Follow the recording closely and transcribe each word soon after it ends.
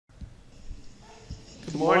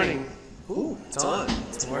Good morning. Ooh, it's on.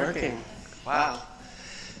 It's working. Wow.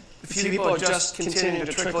 A few people are just continuing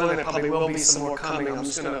to trickle in. There probably will be some more coming. I'm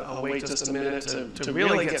just going to wait just a minute to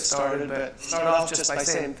really get started, but start off just by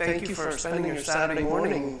saying thank you for spending your Saturday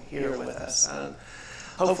morning here with us.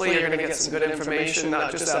 Hopefully you're going to get some good information,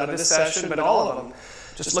 not just out of this session, but all of them.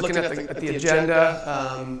 Just looking at the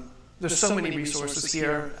agenda, there's so many resources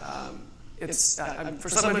here. For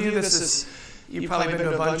some of you, you've probably been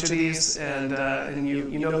to a bunch of these, and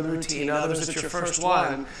you know the routine. Others, it's your first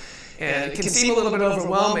one. And it can seem a little bit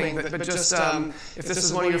overwhelming, but just if this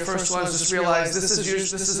is one of your first ones, just realize this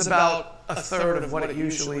is about a third of what it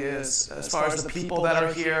usually is, as far as the people that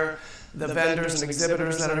are here, the vendors and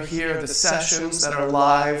exhibitors that are here, the sessions that are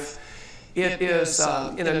live. It is,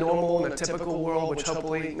 in a normal and a typical world, which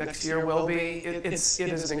hopefully next year will be, it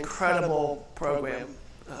is an incredible program.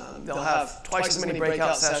 They'll have twice as many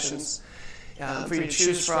breakout sessions for you to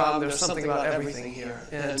choose from. There's something about everything here.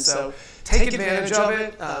 And so take advantage of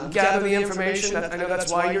it. Gather the information. I know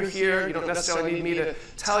that's why you're here. You don't necessarily need me to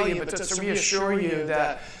tell you, but just to reassure you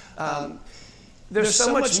that there's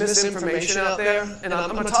so much misinformation out there. And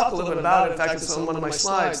I'm going to talk a little bit about it. In fact, it's on one of my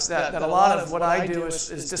slides, that a lot of what I do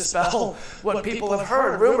is dispel what people have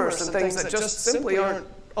heard, rumors and things that just simply aren't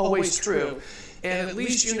always true. And at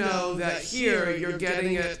least you know that here you're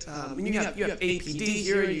getting it. You have APD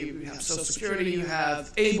here, you have Social Security, you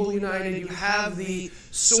have Able United, you have the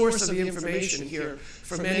source of the information here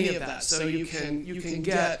for many of that. So you can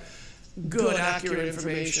get good, accurate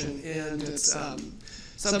information. And it's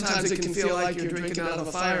sometimes it can feel like you're drinking out of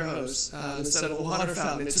a fire hose instead of a water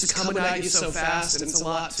fountain. It's just coming at you so fast, and it's a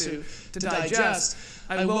lot to digest.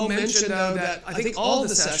 I will mention, though, that I think all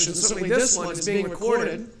the sessions, certainly this one, is being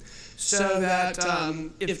recorded. So that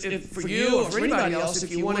if for you or for anybody else,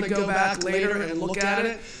 if you want to go back later and look at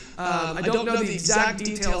it, I don't know the exact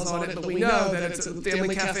details on it, but we know that it's the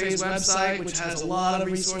Family Cafe's website, which has a lot of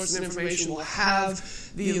resources and information. We'll have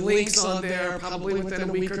the links on there probably within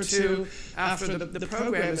a week or two after the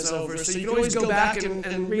program is over. So you can always go back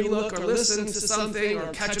and re-look or listen to something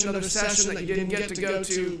or catch another session that you didn't get to go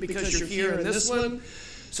to because you're here in this one.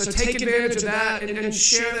 So take advantage of that and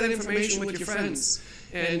share that information with your friends.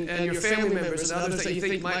 And your family members and others that you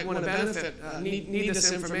think might want to benefit need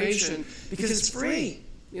this information, because it's free.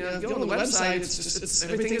 You know, go on the website. It's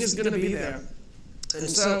everything is going to be there. And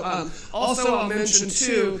so, also I'll mention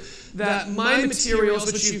too that my materials,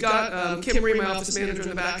 which you've got, Kim Marie, my office manager in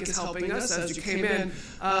the back, is helping us as you came in.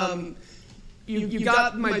 You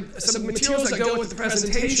got some materials that go with the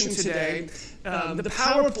presentation today. The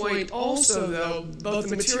PowerPoint also, though, both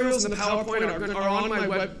the materials and the PowerPoint are on my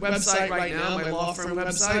website right now, my law firm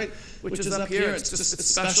website, which is up here. It's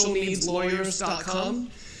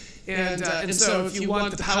specialneedslawyers.com. And so if you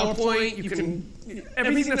want the PowerPoint, you can,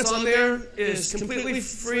 everything that's on there is completely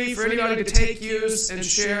free for anybody to take, use, and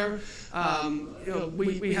share.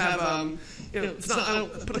 We have, it's not, I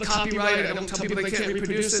don't put a copyright, I don't tell people they can't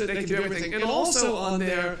reproduce it, they can do everything. And also on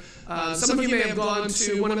there, some of you may have gone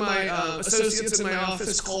to one of my associates in my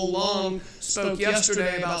office, Cole Long, spoke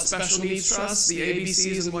yesterday about special needs trusts, the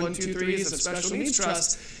ABCs and 1, 2, 3s of special needs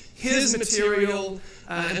trusts. His material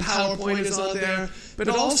and PowerPoint is on there, but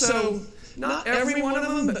also not every one of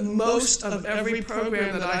them, but most of every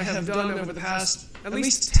program that I have done over the past at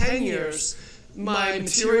least 10 years, my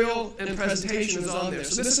material and presentation is on there.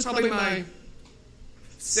 So this is probably my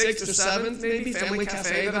 6th or 7th, maybe, Family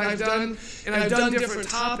Cafe that I've done. And I've done different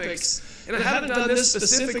topics. And I haven't done this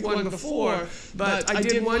specific one before, but I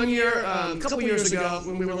did one year, a couple years ago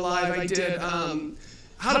when we were live, I did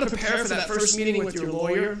how to prepare for that first meeting with your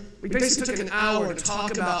lawyer. We basically took an hour to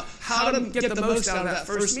talk about how to get the most out of that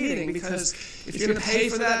first meeting, because if you're going to pay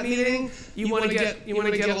for that meeting, you want to get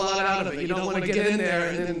a lot out of it. You don't want to get in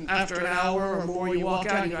there and then after an hour or more you walk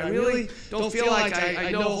out and you go, I really don't feel like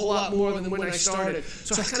I know a whole lot more than when I started.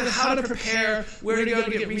 So kind of how to prepare, where to go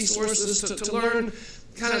to get resources to learn.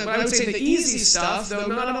 Kind of, I would say the easy stuff, though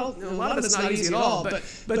not all, a lot of it's not easy at all, but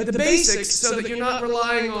the basics, so that you're not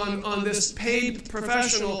relying on this paid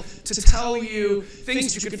professional to tell you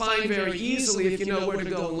things you could find very easily if you know where to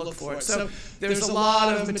go and look for it. So there's a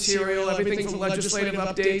lot of material, everything from legislative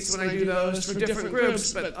updates when I do those for different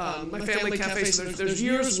groups, but my Family Cafe, so there's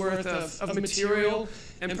years worth of material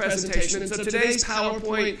and presentation. And so today's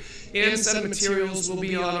PowerPoint and set of materials will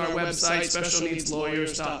be on our website,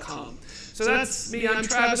 specialneedslawyers.com. So that's me. I'm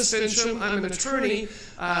Travis Fincham. I'm an attorney.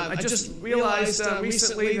 I just realized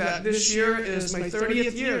recently that this year is my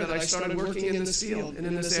 30th year that I started working in this field and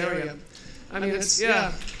in this area. I mean, it's,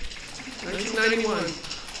 1991.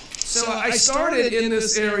 So I started in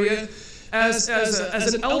this area as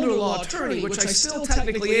an elder law attorney, which I still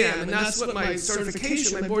technically am, and that's what my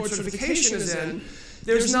certification, my board certification is in,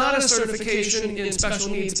 there's not a certification in special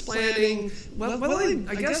needs planning. Well,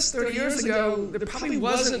 I guess 30 years ago, there probably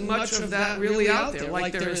wasn't much of that really out there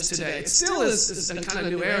like there is today. It still is a kind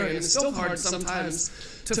of new area, and it's still hard sometimes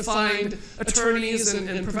to find attorneys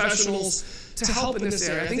and professionals to help in this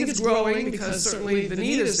area. I think it's growing because certainly the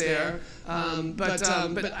need is there, but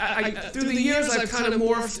through the years I've kind of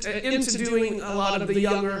morphed into doing a lot of the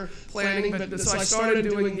younger planning. So I started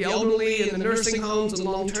doing the elderly and the nursing homes and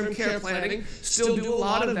long-term care planning. Still do a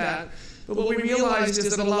lot of that. But what we realized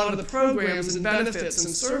is that a lot of the programs and benefits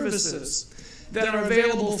and services that are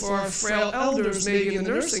available for our frail elders, maybe in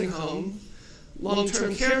the nursing home,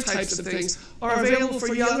 long-term care types of things, are available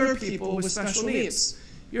for younger people with special needs.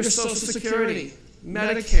 Your Social Security,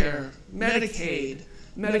 Medicare, Medicaid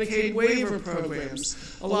waiver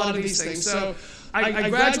programs, a lot of these things. So I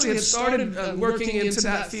gradually have started working into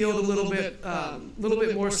that field a little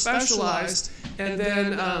bit more specialized, and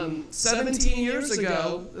then 17 years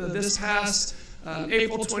ago, this past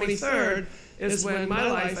April 23rd, is when my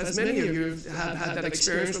life, as many of you have had that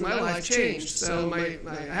experience, when my life changed. So I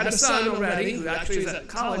had a son already, who actually is at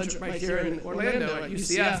college right here in Orlando at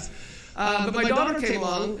UCF. But my daughter came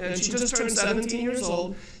along, and she just turned 17 years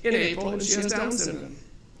old in April, and she has Down syndrome.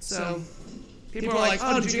 So people are like,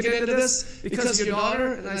 oh, did you get into this because of your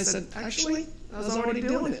daughter? And I said, actually, I was already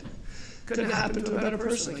doing it. Couldn't have happened to a better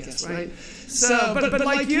person, I guess, right? So, but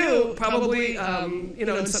like you, probably,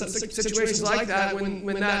 in some situations like that, when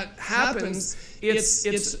that happens, which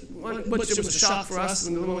was a shock for us,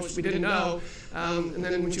 and which we didn't know. And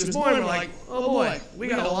then when she was born, we're like, oh boy, we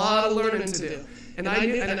got a lot of learning to do. And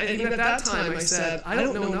even at that time, I said, I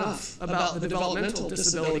don't know enough about the developmental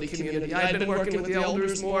disability community. I had been working with the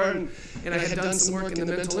elders more, and I had done some work in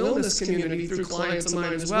the mental illness community through clients of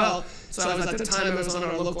mine as well. So at the time, I was on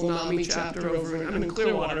our local NAMI chapter I'm in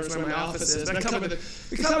Clearwater, is where my office is. But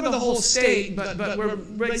we cover the whole state, but we're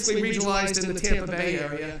basically regionalized in the Tampa Bay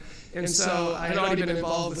area. And so I had already been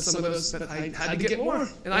involved with some of those, but I had to get more,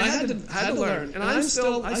 and I had to learn, and I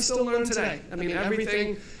still learn today. I mean, every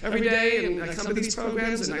day, and I come to these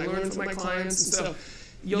programs and I learn from my clients, and so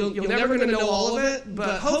you're never going to know all of it,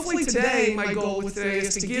 but hopefully today, my goal with today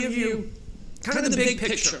is to give you kind of the big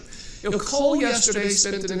picture. Cole yesterday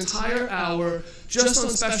spent an entire hour just on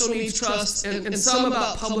special needs trust and some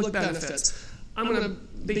about public benefits. I'm going to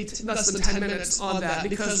be less than 10 minutes on that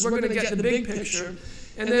because we're going to get the big picture.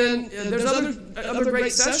 And then there's other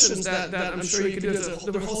great sessions that I'm sure you could do.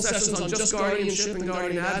 There were whole sessions on just guardianship and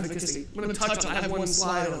guardian advocacy. I'm going to touch on it. I have one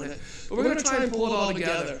slide on it. But we're going to try and pull it all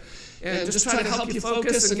together and just try to help you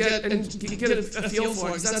focus and get a feel for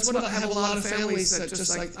it. Because that's what I have a lot of families that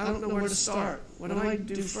just like, I don't know where to start. What do I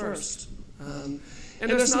do first? And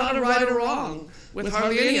there's not a right or wrong with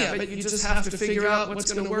hardly any of it. You just have to figure out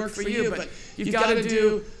what's going to work for you. But you've got to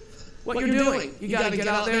do what you're doing. You got to get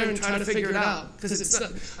out there and try to figure it out. Because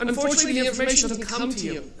unfortunately, the information doesn't come to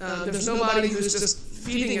you. There's nobody who's just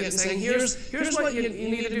feeding it and saying, here's what you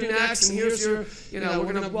need to do next, and here's your,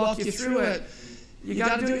 we're going to walk you through it. You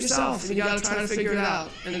got to do it yourself, and you got to try to figure it out.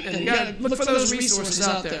 And you got to look for those resources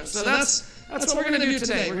out there. So that's what we're going to do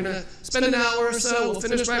today. We're going to spend an hour or so. We'll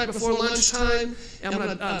finish right before lunchtime. And I'm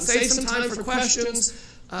going to save some time for questions.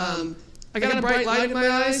 I got a bright light in my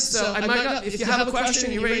eyes, so I might not, if you have a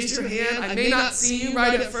question, you raise your hand. I may not see you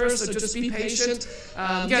right at first, so just be patient.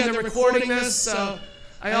 Again, they're recording this, so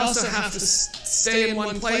I also have to stay in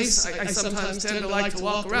one place. I sometimes tend to like to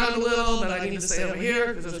walk around a little, but I need to stay over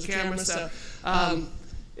here because there's a camera. So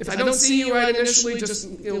if I don't see you right initially, just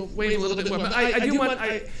wait a little bit more. But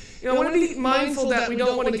I want to be mindful that we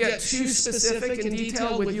don't want to get too specific and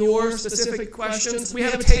detailed with your specific questions. We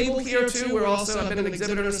have a table here too. I've been an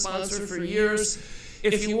exhibitor and a sponsor for years.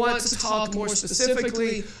 If you want to talk more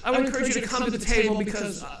specifically, I would encourage you to come to the table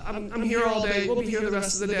because I'm here all day. We'll be here the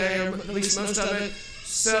rest of the day, or at least most of it.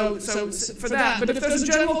 So for that. But if there's a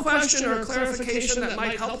general question or a clarification that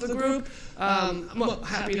might help the group, I'm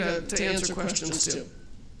happy to answer questions too.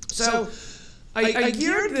 So I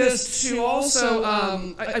geared this to also,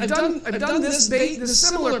 I've done this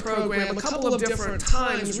similar program a couple of different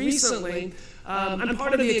times recently. I'm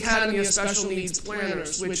part of the Academy of Special Needs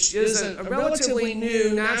Planners, which is a relatively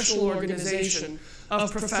new national organization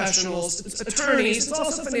of professionals. It's attorneys, it's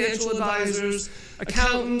also financial advisors,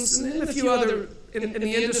 accountants, and a few other in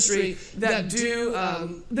the industry that do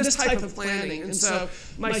this type of planning. And so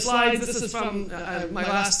my slides, this is from my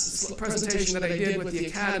last presentation that I did with the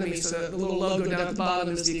Academy, so the little logo down at the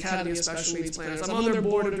bottom is the Academy of Special Needs Planners. I'm on their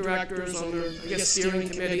board of directors, on their, steering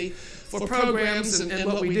committee for programs and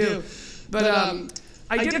what we do. But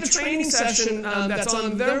I did a training session that's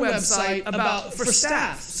on their website for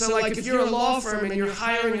staff. So like if you're a law firm and you're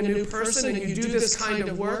hiring a new person and you do this kind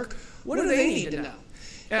of work, what do they need to know?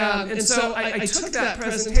 And so I took that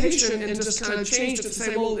presentation and just kind of changed it to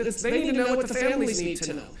say, well, they need to know what the families need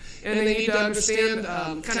to know. And they need to understand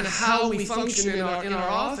kind of how we function in our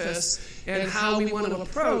office and how we want to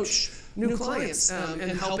approach new clients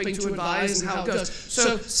and helping to advise and how it goes.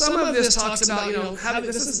 So some of this talks about,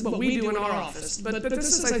 this is what we do in our office. But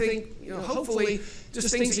this is, I think, hopefully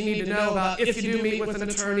just things you need to know about if you do meet with an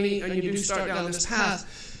attorney and you do start down this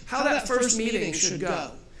path, how that first meeting should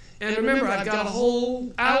go. And remember, I've got a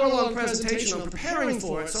whole hour-long presentation on preparing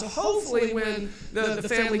for it. So hopefully when the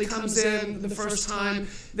family comes in the first time,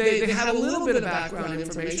 they have a little bit of background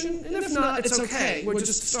information. And if not, it's okay. We're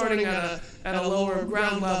just starting at a lower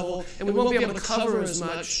ground level, and we won't be able to cover as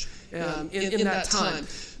much in that time.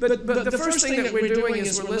 But the first thing that we're doing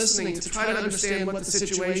is we're listening to try to understand what the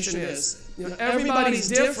situation is. Everybody's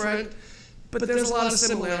different, but there's a lot of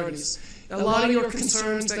similarities. A lot of your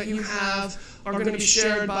concerns that you have are going to be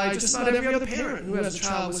shared by just about every other parent who has a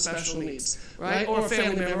child with special needs, right? Or a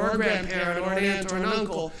family member, or a grandparent, or an aunt, or an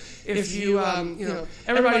uncle. If you,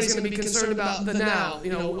 everybody's going to be concerned about the now.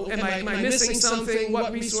 Am I missing something?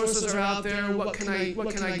 What resources are out there? What can I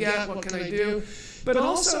get? What can I do? But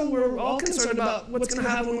also, we're all concerned about what's going to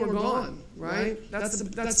happen when we're gone, right?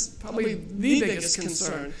 That's probably the biggest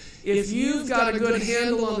concern. If you've got a good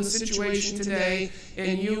handle on the situation today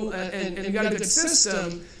and you've got a good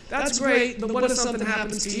system, that's great, but what if something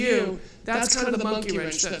happens to you? That's kind of the monkey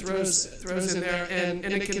wrench that throws in there, and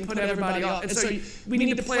it can put everybody off. And so we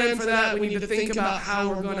need to plan for that. We need to think about how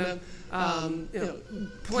we're going to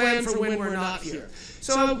plan for when we're not here.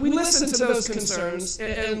 So we listen to those concerns,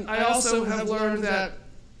 and I also have learned that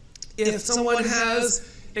if someone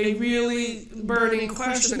has a really burning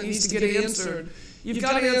question that needs to get answered, you've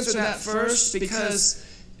got to answer that first, because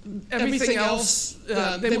everything else,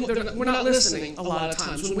 we're not listening a lot of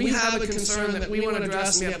times. When we have a concern that we want to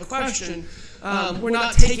address and we have a question, we're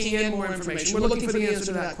not taking in more information. We're looking for the answer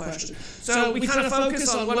to that question. So we kind of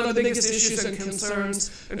focus on what are the biggest issues and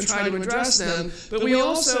concerns and try to address them. But we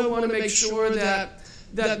also want to make sure that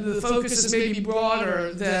the focus is maybe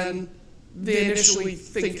broader than they initially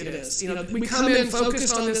think it is. We come in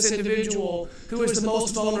focused on this individual who is the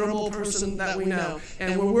most vulnerable person that we know,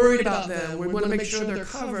 and we're worried about them. We want to make sure they're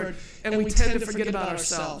covered, and we tend to forget about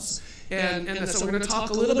ourselves. And so we're going to talk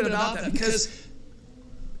a little bit about that, because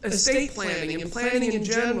estate planning and planning in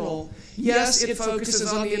general, yes, it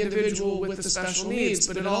focuses on the individual with the special needs,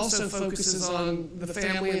 but it also focuses on the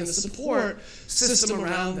family and the support system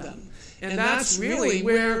around them. And that's really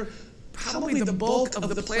where probably the bulk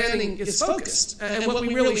of the planning is focused, and what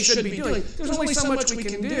we really should be doing. There's only so much we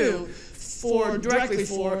can do directly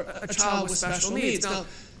for a child with special needs. Now,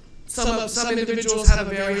 some individuals have a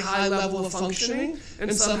very high level of functioning,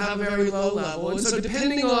 and some have a very low level. And so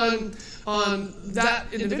depending on that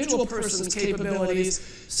individual person's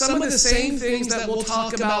capabilities, some of the same things that we'll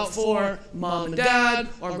talk about for mom and dad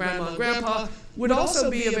or grandma and grandpa would also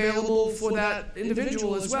be available for that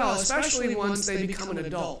individual as well, especially once they become an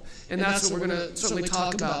adult. And that's what we're going to certainly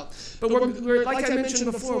talk about. But we're like I mentioned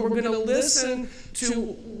before, we're going to listen to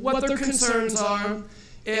what their concerns are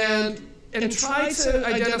and try to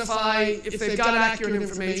identify if they've got accurate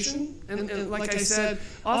information. And like I said,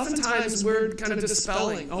 oftentimes we're kind of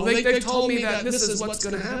dispelling. Oh, they've told me that this is what's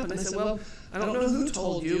going to happen. I said, well, I don't know who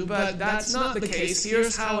told you, but that's not the case.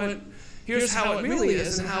 Here's how it really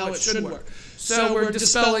is and how it should work. So we're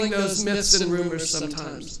dispelling those myths and rumors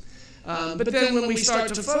sometimes. But then when we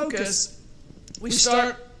start to focus, we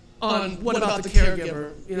start on what about the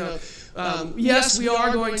caregiver? Yes, we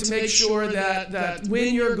are going to make sure that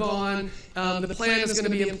when you're gone, the plan is going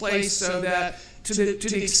to be in place so that to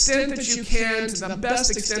the extent that you can, to the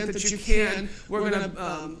best extent that you can, we're going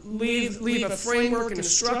to leave a framework and a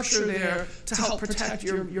structure there to help protect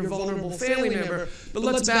your vulnerable family member. But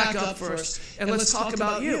let's back up first, and let's talk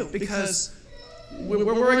about you, because we're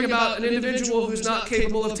worrying about an individual who's not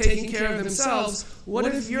capable of taking care of themselves. What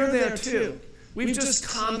if you're there too? We've just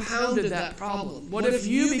compounded that problem. What if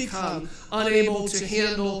you become unable to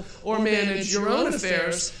handle or manage your own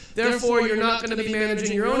affairs? Therefore, you're not going to be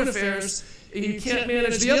managing your own affairs. You can't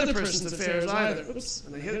manage the other person's affairs either. Oops,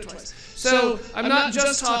 and I hit it twice. So I'm not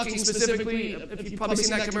just talking specifically, if you've probably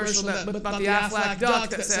seen that commercial about the Aflac duck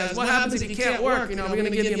that says, what happens if you can't work? We're going to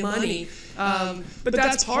give you money. But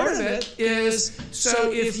that's part of it is,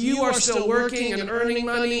 so if you are still working and earning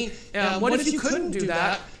money, what if you couldn't do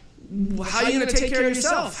that? how are you going to take care of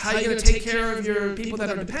yourself? How are you going to take care of your people that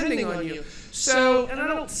are depending on you? So, and I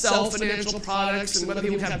don't sell financial products and whether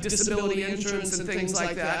people have disability insurance and things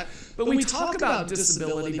like that, but we talk about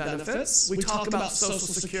disability benefits. We talk about Social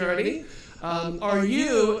Security. Are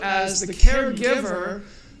you, as the caregiver,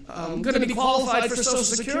 going to be qualified for Social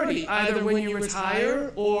Security, either when you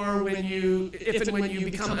retire or if and when you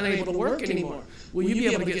become unable to work anymore? Will you be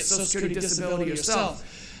able to get Social Security disability yourself?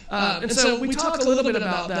 And so we talk a little bit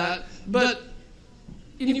about that, but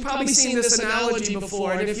you've probably seen this analogy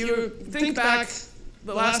before, and if you think back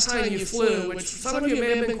the last time you flew, which some of you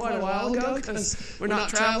may have been quite a while ago because we're not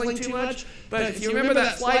traveling too much, but if you remember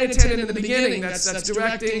that flight attendant in the beginning that's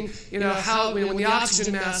directing, how when the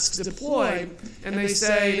oxygen masks deploy, and they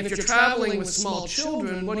say, if you're traveling with small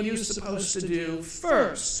children, what are you supposed to do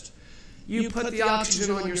first? You put the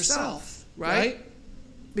oxygen on yourself, right?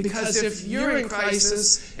 Because if you're in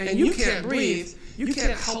crisis and you can't breathe, you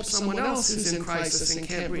can't help someone else who's in crisis and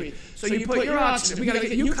can't breathe. So you put your oxygen. We got to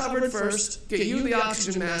get you covered first, get you the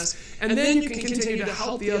oxygen mask, and then you can continue to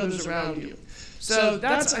help the others around you. So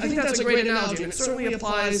I think that's a great analogy, and it certainly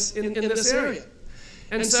applies in this area.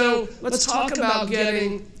 And so let's talk about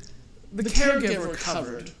getting the caregiver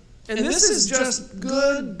covered. And this is just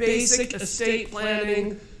good, basic estate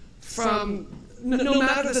planning from no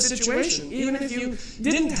matter the situation. Even if you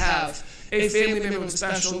didn't have a family member with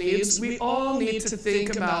special needs, we all need to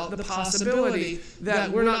think about the possibility that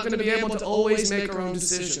we're not going to be able to always make our own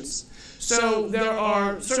decisions. So there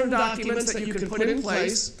are certain documents that you can put in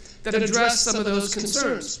place that address some of those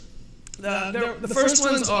concerns. The first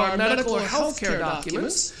ones are medical or health care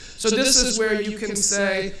documents. So this is where you can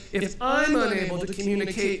say, if I'm unable to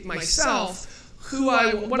communicate myself,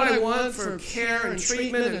 what I want for care and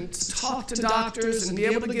treatment and to talk to doctors and be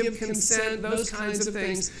able to give consent, those kinds of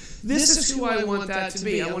things. This is who I want that to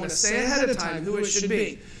be. I want to say ahead of time who it should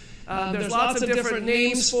be. There's lots of different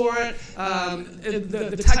names for it.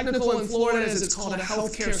 The technical in Florida is it's called a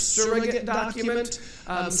healthcare surrogate document.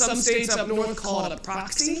 Some states up north call it a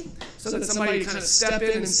proxy, so that somebody kind of step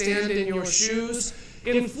in and stand in your shoes.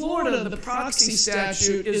 In Florida, the proxy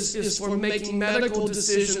statute is for making medical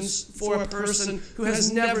decisions for a person who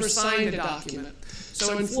has never signed a document.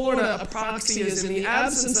 So in Florida, a proxy is in the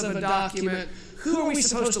absence of a document, who are we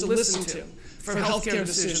supposed to listen to for healthcare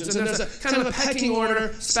decisions? And there's a kind of a pecking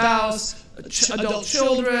order: spouse, adult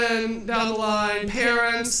children, down the line,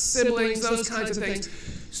 parents, siblings, those kinds of things.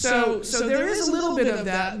 So there is a little bit of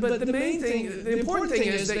that, but the important thing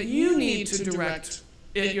is that you need to direct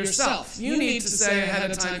it yourself. You need to say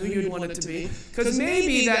ahead of time who you'd want it to be, because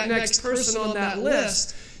maybe that next person on that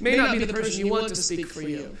list may not be the person you want to speak for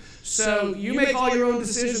you. So you make all your own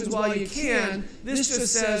decisions while you can. This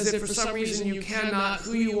just says if for some reason you cannot,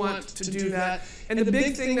 who you want to do that. And the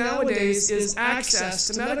big thing nowadays is access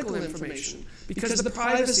to medical information because of the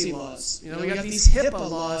privacy laws. We got these HIPAA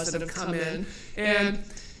laws that have come in, and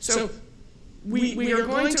so we are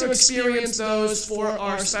going to experience those for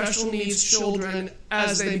our special needs children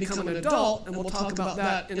as they become an adult, and we'll talk about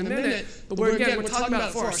that in a minute. But we're talking about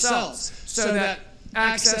it for ourselves, so that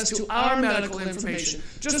access to our medical information,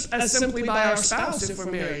 just as simply by our spouse if we're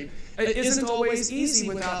married. It isn't always easy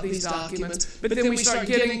without these documents, but then we start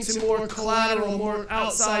getting to more collateral, more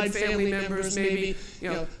outside family members, maybe,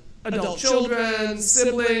 adult children,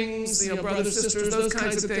 siblings, brothers, sisters, those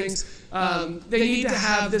kinds of things. They need to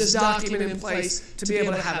have this document in place to be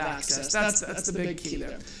able to have access. That's the big key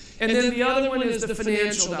there. And then the other one is the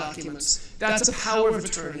financial documents. That's a power of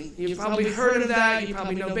attorney. You've probably heard of that. You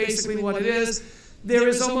probably know basically what it is. There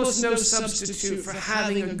is almost no substitute for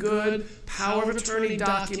having a good power of attorney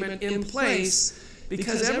document in place,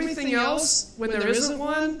 because everything else, when there isn't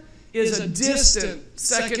one, is a distant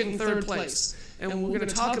second and third place. And we're going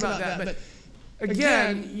to talk about that. But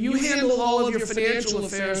again, you handle all of your financial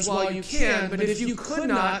affairs while you can, but if you could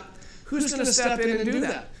not, who's going to step in and do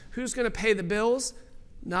that? Who's going to pay the bills?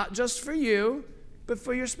 Not just for you, but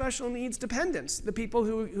for your special needs dependents, the people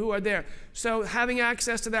who are there. So having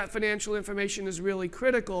access to that financial information is really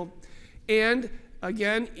critical. And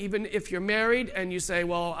again, even if you're married and you say,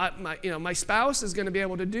 well, my spouse is going to be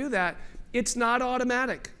able to do that, it's not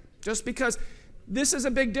automatic. Just because this is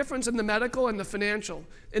a big difference in the medical and the financial.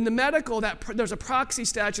 In the medical, there's a proxy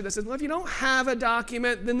statute that says, well, if you don't have a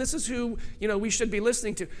document, then this is who we should be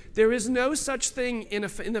listening to. There is no such thing in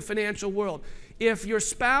the financial world. If your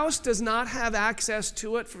spouse does not have access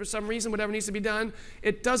to it for some reason, whatever needs to be done,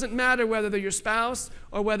 it doesn't matter whether they're your spouse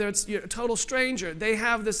or whether it's a total stranger. They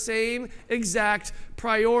have the same exact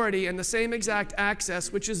priority and the same exact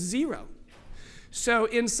access, which is zero. So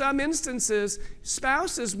in some instances,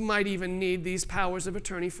 spouses might even need these powers of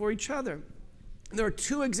attorney for each other. There are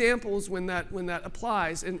two examples when that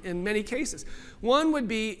applies in many cases. One would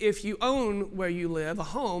be if you own where you live, a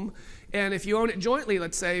home, and if you own it jointly,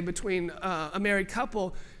 let's say, between a married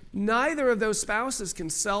couple, neither of those spouses can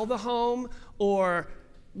sell the home or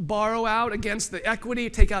borrow out against the equity,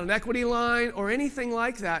 take out an equity line, or anything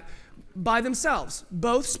like that by themselves.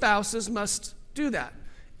 Both spouses must do that.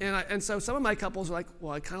 And so some of my couples are like,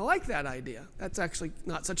 well, I kind of like that idea. That's actually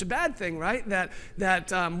not such a bad thing, right? That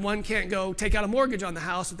one can't go take out a mortgage on the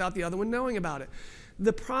house without the other one knowing about it.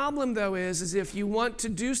 The problem, though, is if you want to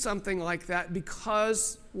do something like that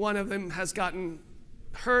because one of them has gotten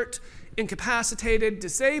hurt, incapacitated,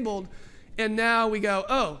 disabled, and now we go,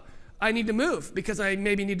 oh, I need to move because I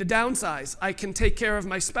maybe need to downsize. I can take care of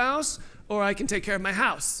my spouse or I can take care of my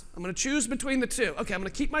house. I'm going to choose between the two. Okay, I'm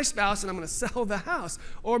going to keep my spouse and I'm going to sell the house.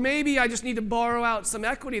 Or maybe I just need to borrow out some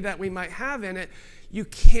equity that we might have in it. You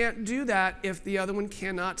can't do that if the other one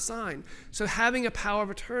cannot sign. So having a power of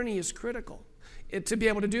attorney is critical to be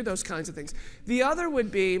able to do those kinds of things. The other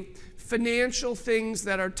would be financial things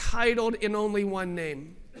that are titled in only one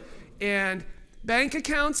name. And bank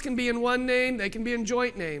accounts can be in one name, they can be in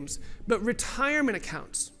joint names. But retirement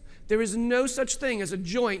accounts, there is no such thing as a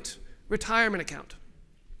joint retirement account.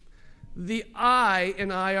 The I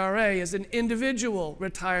in IRA is an individual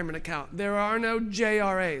retirement account. There are no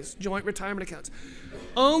JRAs, joint retirement accounts.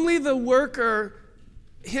 Only the worker,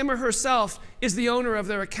 him or herself, is the owner of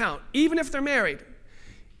their account, even if they're married.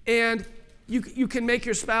 And you can make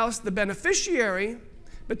your spouse the beneficiary,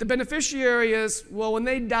 but the beneficiary is, well, when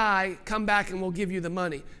they die, come back and we'll give you the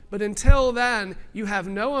money. But until then, you have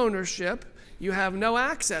no ownership, you have no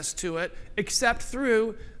access to it except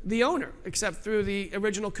through the owner, except through the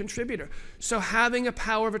original contributor. So having a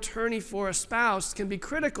power of attorney for a spouse can be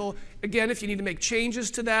critical. Again, if you need to make changes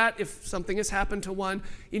to that, if something has happened to one,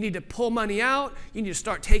 you need to pull money out, you need to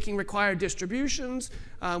start taking required distributions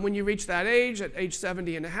when you reach that age, at age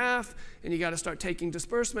 70 and a half, and you got to start taking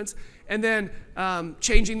disbursements. And then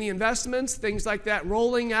changing the investments, things like that,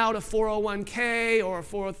 rolling out a 401k or a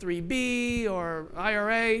 403b or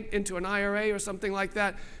IRA into an IRA or something like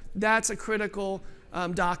that, that's a critical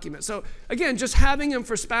document. So again, just having them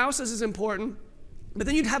for spouses is important, but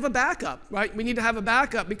then you'd have a backup, right? We need to have a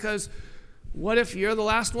backup because what if you're the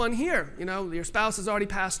last one here? You know, your spouse has already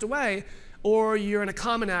passed away, or you're in a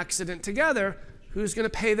common accident together. Who's going to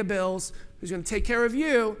pay the bills? Who's going to take care of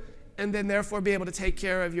you? And then therefore be able to take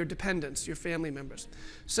care of your dependents, your family members.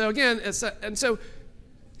 So again,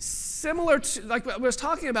 similar to like what I was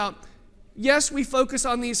talking about, yes, we focus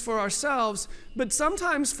on these for ourselves, but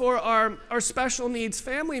sometimes for our special needs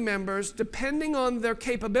family members, depending on their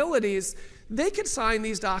capabilities, they could sign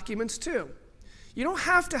these documents too. You don't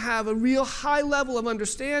have to have a real high level of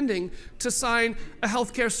understanding to sign a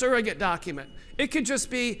healthcare surrogate document. It could just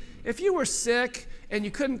be, if you were sick and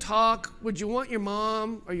you couldn't talk, would you want your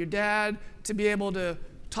mom or your dad to be able to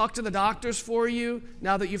talk to the doctors for you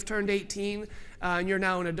now that you've turned 18 and you're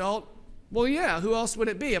now an adult? Well, yeah, who else would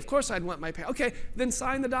it be? Of course I'd want my parents. Okay, then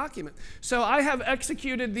sign the document. So I have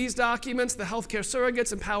executed these documents, the healthcare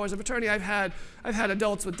surrogates and powers of attorney. I've had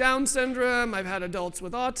adults with Down syndrome, I've had adults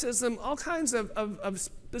with autism, all kinds of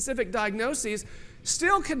specific diagnoses,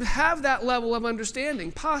 still can have that level of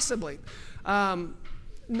understanding, possibly.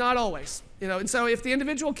 Not always. You know, and so if the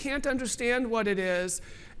individual can't understand what it is,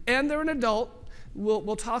 and they're an adult,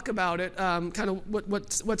 we'll talk about it, kind of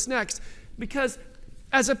what's next. Because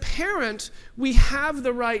as a parent, we have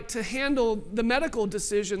the right to handle the medical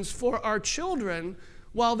decisions for our children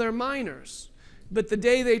while they're minors. But the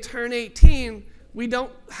day they turn 18, we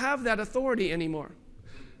don't have that authority anymore,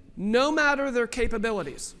 no matter their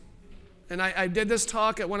capabilities. And I did this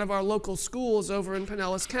talk at one of our local schools over in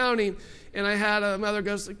Pinellas County, and I had a mother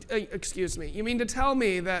goes, excuse me, you mean to tell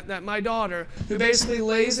me that my daughter, who basically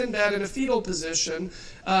lays in bed in a fetal position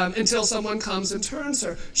until someone comes and turns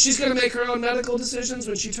her, she's going to make her own medical decisions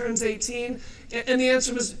when she turns 18? And the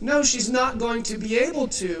answer was, no, she's not going to be able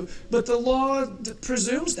to, but the law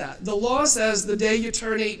presumes that. The law says the day you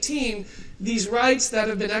turn 18, these rights that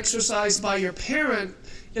have been exercised by your parent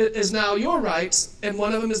is now your rights, and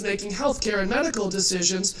one of them is making healthcare and medical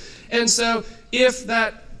decisions. And so if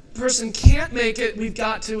that person can't make it, we've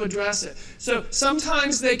got to address it. So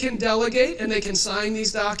sometimes they can delegate and they can sign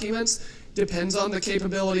these documents. Depends on the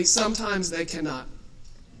capability. Sometimes they cannot.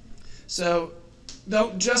 So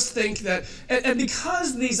don't just think that, and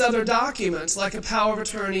because these other documents, like a power of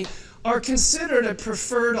attorney, are considered a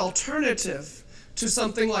preferred alternative to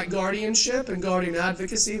something like guardianship and guardian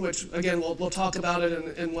advocacy, which again we'll talk about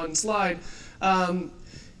it in one slide,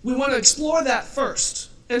 we want to explore that first.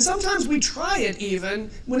 And sometimes we try it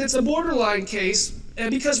even when it's a borderline case And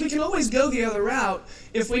because we can always go the other route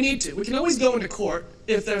if we need to. We can always go into court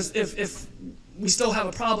if we still have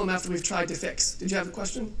a problem after we've tried to fix. Did you have a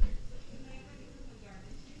question?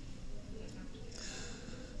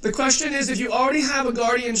 The question is, if you already have a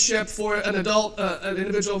guardianship for an adult, an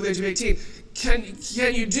individual over the age of 18, can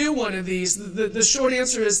you do one of these? The short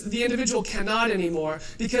answer is the individual cannot anymore,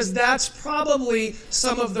 because that's probably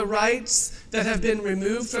some of the rights that have been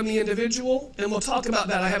removed from the individual, and we'll talk about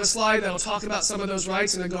that. I have a slide that will talk about some of those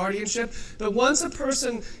rights in a guardianship. But once a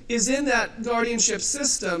person is in that guardianship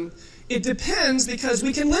system, it depends, because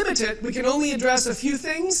we can limit it. We can only address a few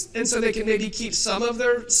things, and so they can maybe keep some of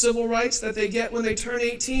their civil rights that they get when they turn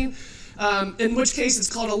 18, in which case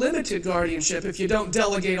it's called a limited guardianship if you don't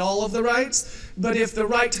delegate all of the rights. But if the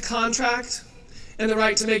right to contract and the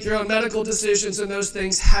right to make your own medical decisions and those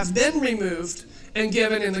things have been removed and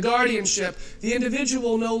given in the guardianship, the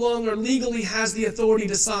individual no longer legally has the authority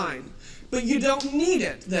to sign. But you don't need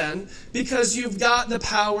it then, because you've got the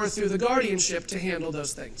power through the guardianship to handle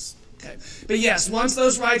those things. Okay. But yes, once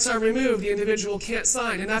those rights are removed, the individual can't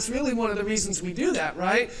sign. And that's really one of the reasons we do that,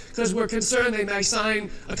 right? Because we're concerned they may sign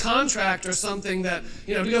a contract or something that,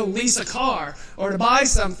 to go lease a car or to buy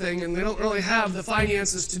something, and they don't really have the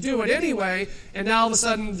finances to do it anyway, and now all of a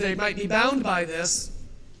sudden they might be bound by this.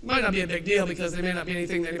 It might not be a big deal, because there may not be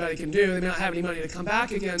anything that anybody can do. They may not have any money to come back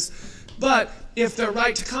against. But if their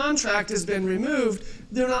right to contract has been removed,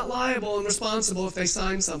 they're not liable and responsible if they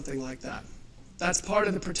sign something like that. That's part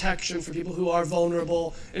of the protection for people who are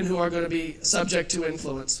vulnerable and who are going to be subject to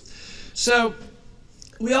influence. So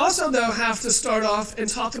we also, though, have to start off and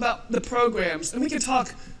talk about the programs. And we could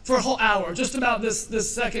talk for a whole hour just about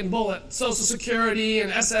this second bullet, Social Security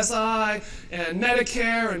and SSI and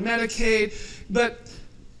Medicare and Medicaid. But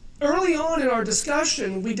early on in our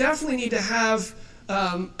discussion, we definitely need to have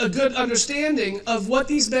a good understanding of what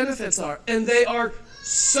these benefits are. And they are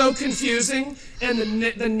so confusing, and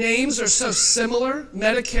the names are so similar,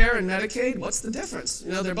 Medicare and Medicaid. What's the difference?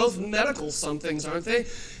 They're both medical some things, aren't they?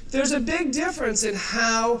 There's a big difference in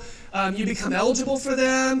how you become eligible for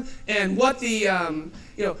them, and what the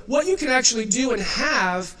what you can actually do and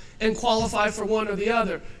have and qualify for one or the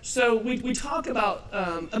other. So we talk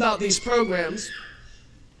about these programs.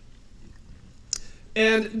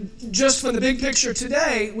 And just from the big picture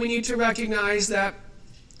today, we need to recognize that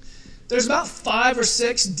there's about 5 or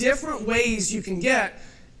 6 different ways you can get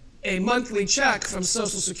a monthly check from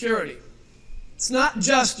Social Security. It's not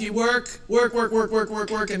just you work,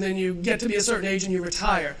 and then you get to be a certain age and you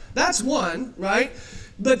retire. That's one, right?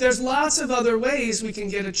 But there's lots of other ways we can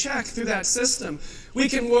get a check through that system. We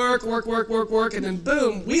can work, and then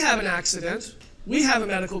boom, we have an accident. We have a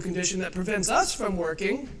medical condition that prevents us from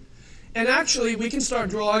working. And actually, we can start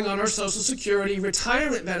drawing on our Social Security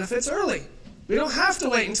retirement benefits early. We don't have to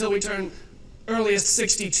wait until we turn earliest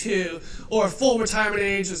 62, or full retirement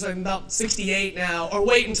age is about 68 now, or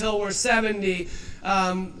wait until we're 70.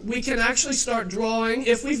 We can actually start drawing,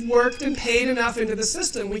 if we've worked and paid enough into the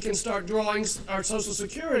system, we can start drawing our Social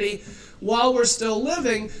Security while we're still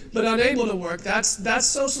living but unable to work. That's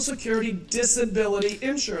Social Security Disability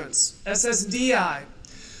Insurance, SSDI.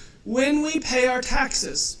 When we pay our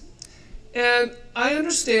taxes, and I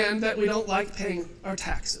understand that we don't like paying our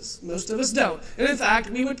taxes. Most of us don't. And in fact,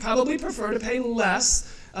 we would probably prefer to pay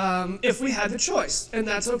less if we had the choice, and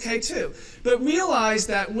that's okay too. But realize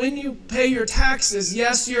that when you pay your taxes,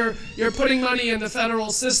 yes, you're putting money in the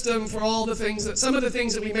federal system for all the things some of the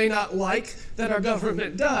things that we may not like that our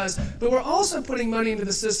government does, but we're also putting money into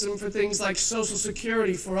the system for things like Social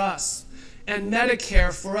Security for us and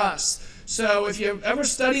Medicare for us. So if you ever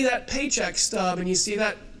study that paycheck stub and you see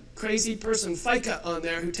that crazy person FICA on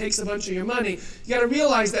there who takes a bunch of your money, you got to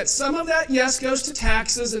realize that some of that, yes, goes to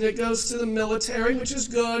taxes, and it goes to the military, which is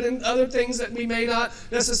good, and other things that we may not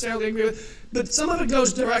necessarily agree with, but some of it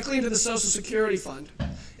goes directly into the Social Security Fund,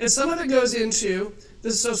 and some of it goes into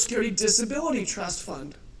the Social Security Disability Trust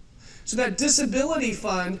Fund. So that disability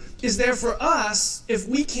fund is there for us if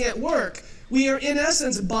we can't work. We are, in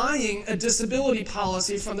essence, buying a disability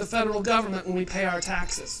policy from the federal government when we pay our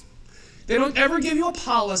taxes. They don't ever give you a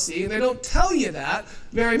policy, and they don't tell you that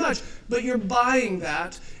very much, but you're buying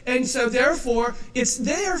that. And so therefore, it's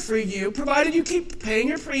there for you, provided you keep paying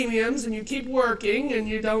your premiums and you keep working and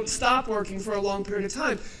you don't stop working for a long period of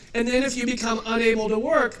time. And then if you become unable to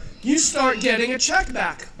work, you start getting a check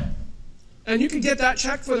back. And you can get that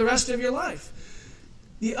check for the rest of your life.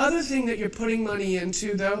 The other thing that you're putting money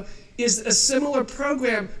into, though, is a similar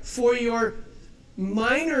program for your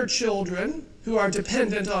minor children who are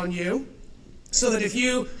dependent on you, so that if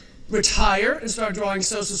you retire and start drawing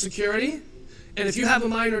Social Security, and if you have a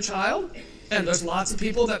minor child, And there's lots of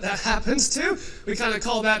people that happens to. We kind of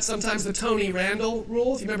call that sometimes the Tony Randall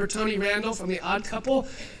rule. If you remember Tony Randall from The Odd Couple, I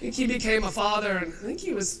think he became a father, and I think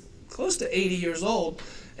he was close to 80 years old.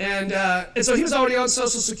 And so he was already on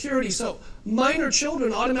Social Security. So minor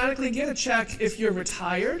children automatically get a check if you're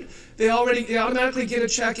retired. They automatically get a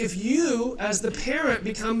check if you, as the parent,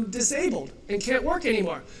 become disabled and can't work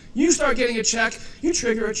anymore. You start getting a check, you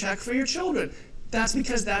trigger a check for your children. That's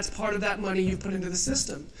because that's part of that money you've put into the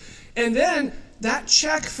system. And then that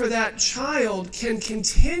check for that child can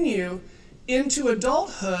continue into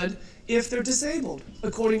adulthood if they're disabled,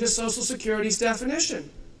 according to Social Security's definition.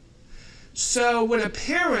 So when a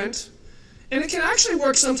parent, and it can actually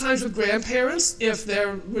work sometimes with grandparents if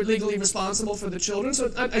they're legally responsible for the children.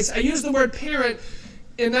 So I use the word parent,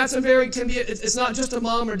 and that's it's not just a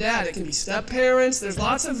mom or dad. It can be step-parents. There's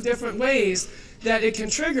lots of different ways that it can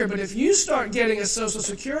trigger. But if you start getting a Social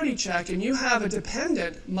Security check and you have a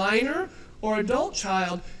dependent, minor or adult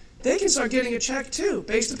child, they can start getting a check too,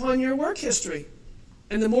 based upon your work history.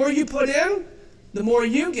 And the more you put in, the more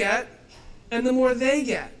you get, and the more they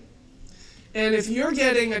get. And if you're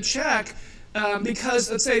getting a check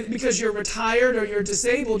because you're retired or you're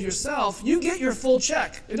disabled yourself, you get your full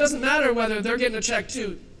check. It doesn't matter whether they're getting a check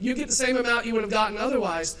too. You get the same amount you would have gotten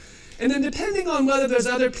otherwise. And then depending on whether there's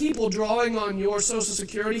other people drawing on your Social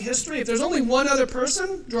Security history, if there's only one other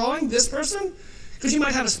person drawing, this person, because you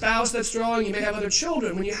might have a spouse that's drawing, you may have other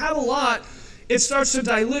children. When you have a lot, it starts to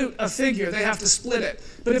dilute a figure. They have to split it.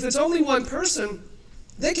 But if it's only one person,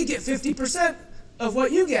 they could get 50% of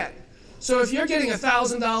what you get. So if you're getting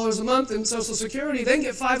 $1,000 a month in Social Security, they can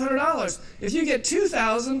get $500. If you get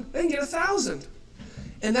 $2,000, they can get $1,000.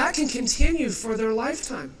 And that can continue for their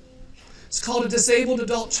lifetime. It's called a Disabled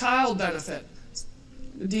Adult Child Benefit,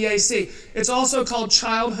 DAC. It's also called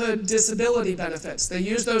Childhood Disability Benefits. They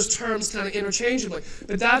use those terms kind of interchangeably.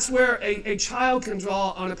 But that's where a child can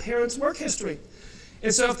draw on a parent's work history.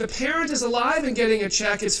 And so if the parent is alive and getting a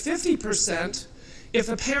check, it's 50%. If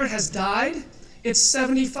the parent has died, it's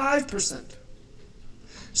 75%.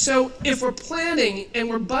 So if we're planning and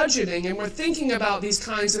we're budgeting and we're thinking about these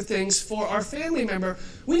kinds of things for our family member,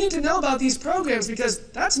 we need to know about these programs because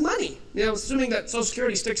that's money, assuming that Social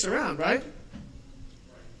Security sticks around, right?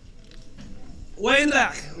 Way in the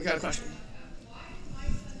back, we got a question.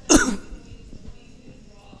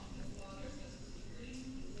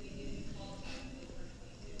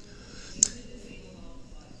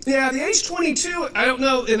 Yeah, the age 22, I don't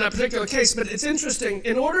know in that particular case, but it's interesting.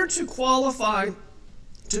 In order to qualify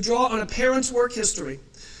to draw on a parent's work history,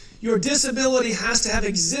 your disability has to have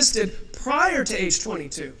existed prior to age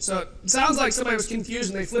 22. So it sounds like somebody was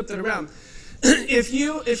confused and they flipped it around. If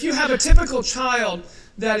you have a typical child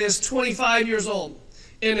that is 25 years old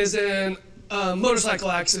and is in a motorcycle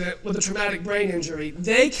accident with a traumatic brain injury,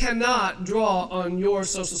 they cannot draw on your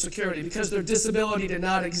Social Security because their disability did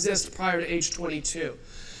not exist prior to age 22.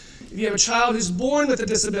 If you have a child who's born with a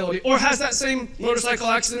disability or has that same motorcycle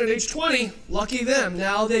accident at age 20, lucky them.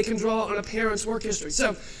 Now they can draw on a parent's work history.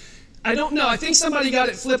 So I don't know. I think somebody got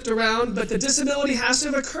it flipped around, but the disability has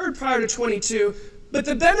to have occurred prior to 22, but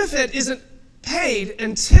the benefit isn't paid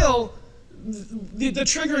until the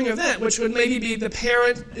triggering event, which would maybe be the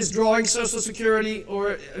parent is drawing Social Security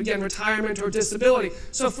or, again, retirement or disability.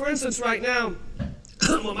 So for instance, right now,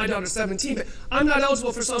 well, my daughter's 17, but I'm not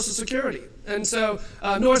eligible for Social Security, and so,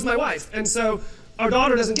 nor is my wife. And so our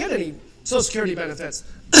daughter doesn't get any Social Security benefits.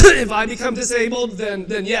 If I become disabled,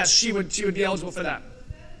 then yes, she would be eligible for that.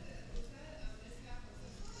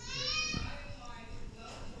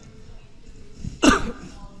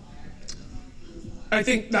 I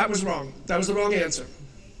think that was wrong. That was the wrong answer.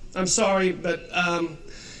 I'm sorry, but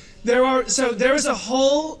there is a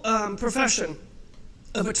whole profession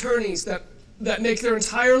of attorneys that make their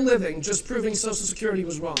entire living just proving Social Security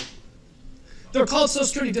was wrong. They're called Social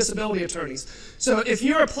Security disability attorneys. So if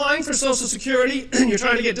you're applying for Social Security and you're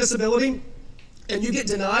trying to get disability and you get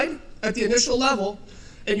denied at the initial level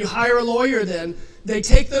and you hire a lawyer, then they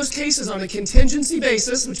take those cases on a contingency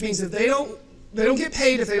basis, which means if they don't get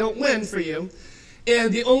paid if they don't win for you.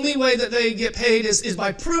 And the only way that they get paid is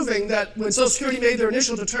by proving that when Social Security made their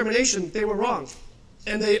initial determination, they were wrong.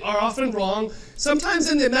 And they are often wrong,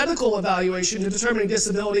 sometimes in the medical evaluation to determining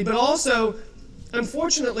disability, but also,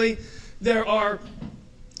 unfortunately, there are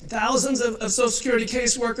thousands of Social Security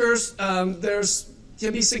caseworkers. There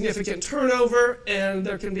can be significant turnover, and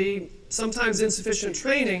there can be sometimes insufficient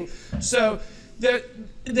training. So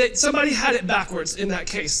somebody had it backwards in that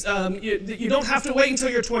case. You don't have to wait until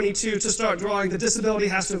you're 22 to start drawing. The disability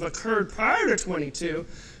has to have occurred prior to 22.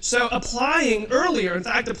 So applying earlier, in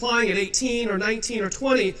fact, applying at 18 or 19 or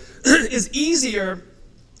 20 is easier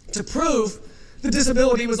to prove the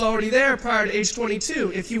disability was already there prior to age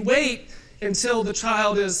 22. If you wait until the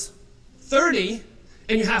child is 30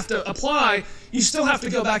 and you have to apply, you still have to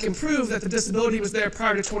go back and prove that the disability was there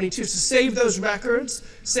prior to 22. So save those records,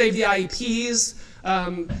 save the IEPs.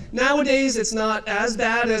 Nowadays, it's not as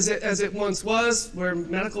bad as it once was, where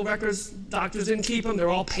medical records, doctors didn't keep them. They're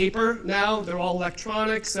all paper now. They're all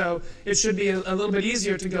electronic, so it should be a little bit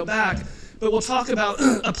easier to go back. But we'll talk about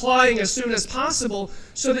applying as soon as possible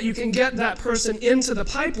so that you can get that person into the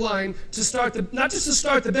pipeline to start not just to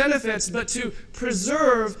start the benefits, but to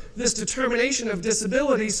preserve this determination of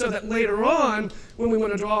disability so that later on, when we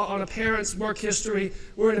want to draw on a parent's work history,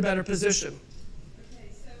 we're in a better position. Okay,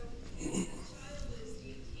 so if the child is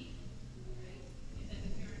 18, right, and then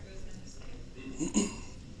the parent goes down to sleep,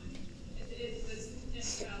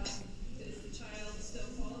 does the child still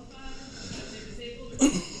qualify? If they're disabled, or do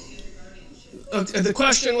they get a guardianship? The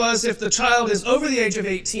question was, if the child is over the age of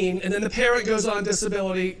 18 and then the parent goes on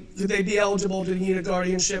disability, do they be eligible to need a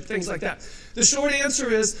guardianship, things like that? The short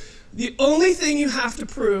answer is, the only thing you have to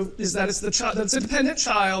prove is that it's a dependent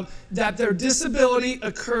child, that their disability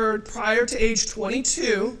occurred prior to age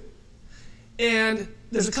 22, and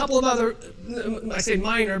there's a couple of other, I say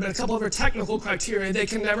minor, but a couple of other technical criteria. They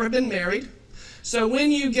can never have been married. So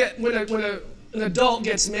when an adult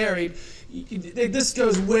gets married, this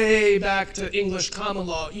goes way back to English common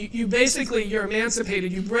law. You're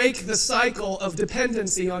emancipated. You break the cycle of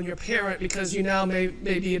dependency on your parent because you now may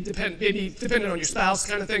be dependent on your spouse,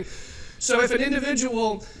 kind of thing. So if an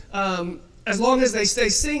individual, as long as they stay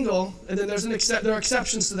single, and then there are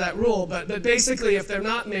exceptions to that rule, but basically if they're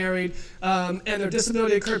not married and their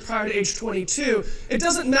disability occurred prior to age 22, it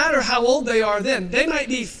doesn't matter how old they are then. They might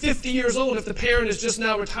be 50 years old if the parent is just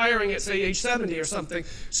now retiring at, say, age 70 or something.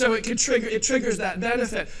 So it triggers that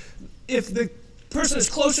benefit. If the person is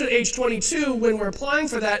closer to age 22 when we're applying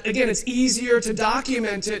for that, again, it's easier to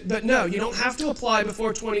document it, but no, you don't have to apply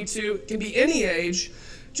before 22. It can be any age.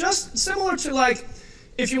 Just similar to, like,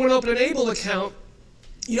 if you want to open an ABLE account,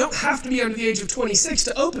 you don't have to be under the age of 26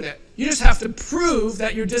 to open it. You just have to prove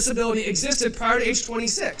that your disability existed prior to age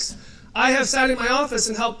 26. I have sat in my office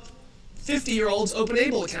and helped 50-year-olds open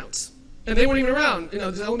ABLE accounts. And they weren't even around.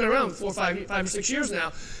 They've only been around for 5 or 6 years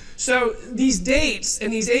now. So these dates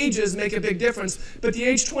and these ages make a big difference. But the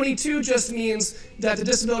age 22 just means that the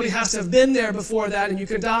disability has to have been there before that, and you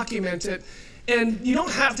can document it. And you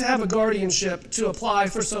don't have to have a guardianship to apply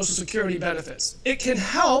for Social Security benefits. It can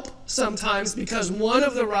help sometimes because one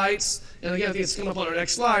of the rights, and again, I think it's come up on our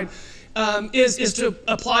next slide, is to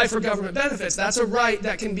apply for government benefits. That's a right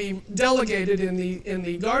that can be delegated in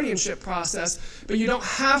the guardianship process, but you don't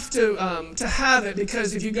have to have it,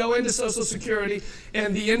 because if you go into Social Security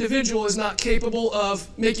and the individual is not capable of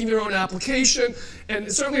making their own application, and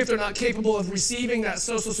certainly if they're not capable of receiving that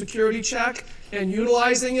Social Security check and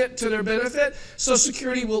utilizing it to their benefit, Social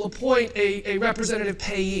Security will appoint a representative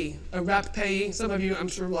payee, a rep payee. Some of you, I'm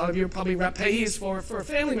sure a lot of you are probably rep payees for a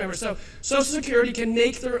family member. So Social Security can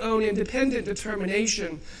make their own independent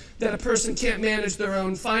determination that a person can't manage their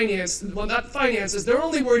own finance. Well, not finances. They're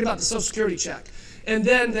only worried about the Social Security check. And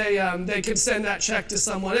then they can send that check to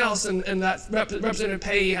someone else, and that representative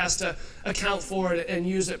payee has to account for it and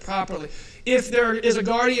use it properly. If there is a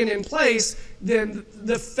guardian in place, then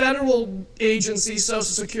the federal agency, Social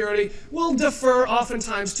Security, will defer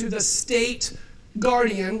oftentimes to the state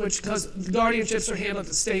guardian, because guardianships are handled at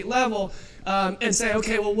the state level, and say,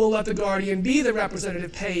 okay, well, we'll let the guardian be the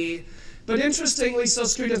representative payee. But interestingly, Social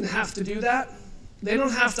Security doesn't have to do that. They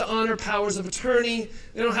don't have to honor powers of attorney.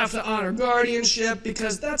 They don't have to honor guardianship,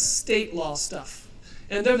 because that's state law stuff.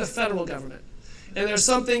 And they're the federal government. And there's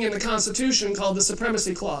something in the Constitution called the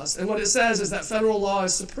Supremacy Clause. And what it says is that federal law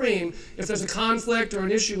is supreme if there's a conflict or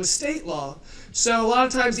an issue with state law. So a lot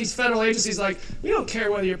of times these federal agencies are like, we don't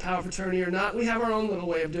care whether you're power of attorney or not. We have our own little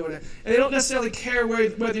way of doing it. And they don't necessarily care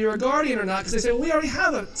whether you're a guardian or not, because they say, well, we already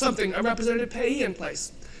have a representative payee in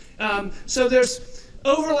place. So there's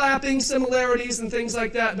overlapping similarities and things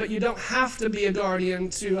like that, but you don't have to be a guardian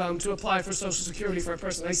to apply for Social Security for a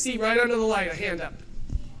person. I see right under the light a hand up.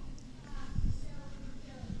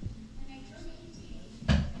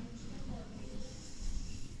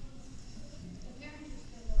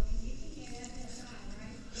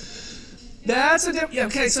 That's a different, yeah,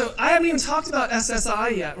 okay, so I haven't even talked about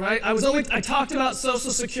SSI yet, right? I talked about Social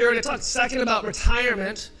Security, I talked second about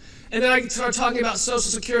retirement, and then I started talking about Social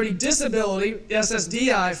Security disability,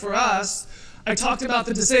 SSDI for us. I talked about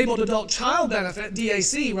the Disabled Adult Child Benefit,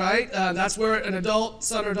 DAC, right? That's where an adult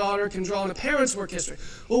son or daughter can draw on a parent's work history.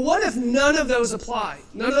 Well, what if none of those apply?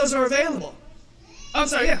 None of those are available. I'm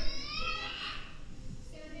sorry, yeah.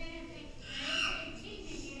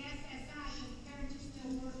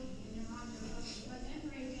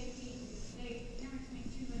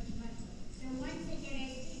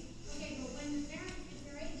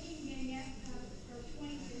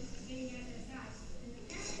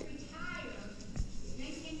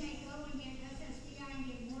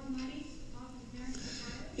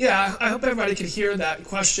 Yeah, I hope everybody could hear that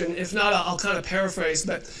question. If not, I'll kind of paraphrase.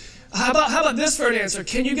 But how about this for an answer?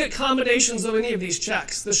 Can you get combinations of any of these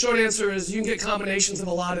checks? The short answer is you can get combinations of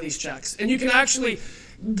a lot of these checks. And you can actually,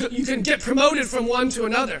 you can get promoted from one to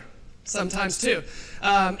another sometimes too.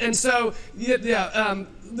 And so,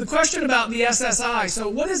 the question about the SSI. So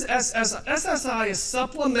what is SSI? SSI is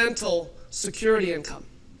supplemental security income.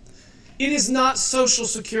 It is not Social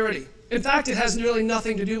Security. In fact, it has really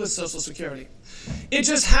nothing to do with Social Security. It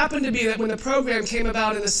just happened to be that when the program came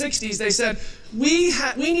about in the 60s, they said, we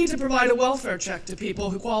need to provide a welfare check to people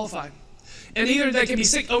who qualify. And either they can be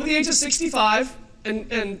over the age of 65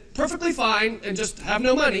 and perfectly fine and just have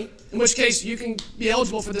no money, in which case you can be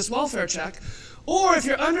eligible for this welfare check, or if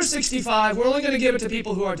you're under 65, we're only going to give it to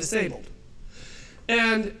people who are disabled.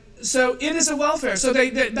 And so it is a welfare. So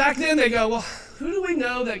back then they go, well, who do we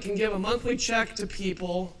know that can give a monthly check to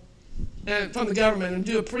people from the government and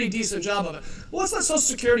do a pretty decent job of it? Well, let's let Social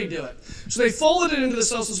Security do it. So they folded it into the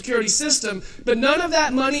Social Security system, but none of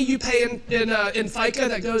that money you pay in FICA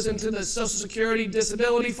that goes into the Social Security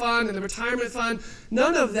Disability Fund and the Retirement Fund,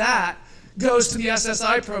 none of that goes to the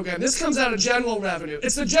SSI program. This comes out of general revenue.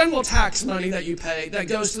 It's the general tax money that you pay that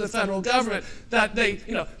goes to the federal government that they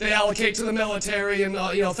allocate to the military and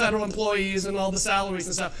federal employees and all the salaries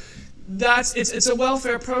and stuff. It's a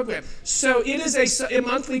welfare program. So it is a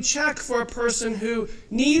monthly check for a person who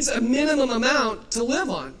needs a minimum amount to live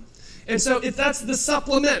on. And so that's the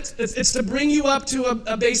supplement. It's to bring you up to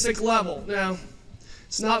a basic level. Now,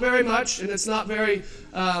 it's not very much and it's not very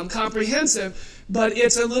comprehensive, but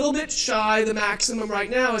it's a little bit shy. The maximum right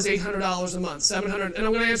now is $800 a month, $700, and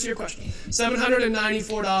I'm going to answer your question.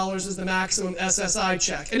 $794 is the maximum SSI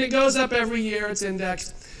check. And it goes up every year, it's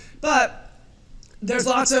indexed. But there's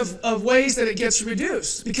lots of ways that it gets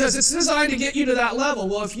reduced because it's designed to get you to that level.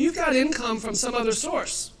 Well, if you've got income from some other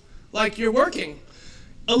source, like you're working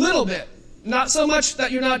a little bit, not so much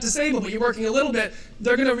that you're not disabled, but you're working a little bit,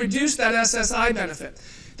 they're going to reduce that SSI benefit.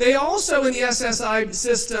 They also, in the SSI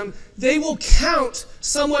system, they will count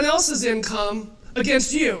someone else's income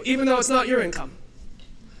against you, even though it's not your income.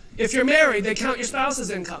 If you're married, they count your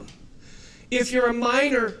spouse's income. If you're a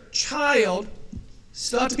minor child,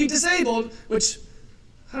 still have to be disabled, which,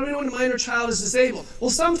 how do we know when a minor child is disabled? Well,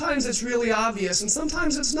 sometimes it's really obvious, and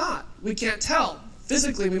sometimes it's not. We can't tell.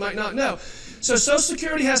 Physically, we might not know. So Social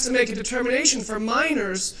Security has to make a determination for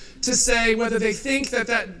minors to say whether they think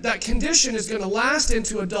that condition is going to last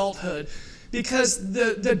into adulthood, because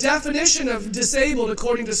the definition of disabled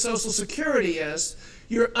according to Social Security is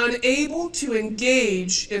you're unable to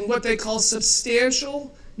engage in what they call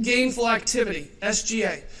substantial gainful activity,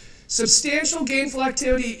 SGA. Substantial gainful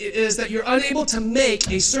activity is that you're unable to make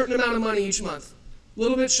a certain amount of money each month. A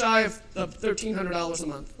little bit shy of $1,300 a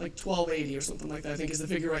month, like $1,280 or something like that, I think is the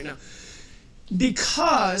figure right now.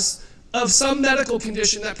 Because of some medical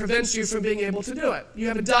condition that prevents you from being able to do it. You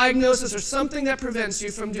have a diagnosis or something that prevents you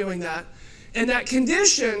from doing that. And that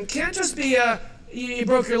condition can't just be you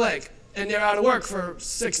broke your leg and you're out of work for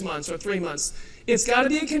 6 months or 3 months. It's got to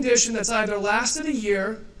be a condition that's either lasted a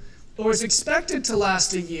year or is expected to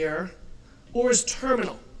last a year or is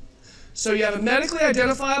terminal. So you have a medically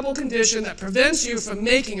identifiable condition that prevents you from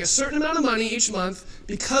making a certain amount of money each month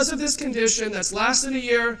because of this condition that's lasted a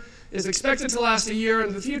year, is expected to last a year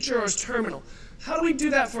in the future, or is terminal. How do we do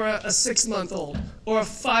that for a 6-month-old or a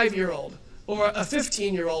 5-year-old or a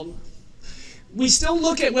 15-year-old? We still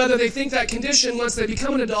look at whether they think that condition, once they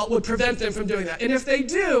become an adult, would prevent them from doing that. And if they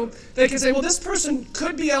do, they can say, well, this person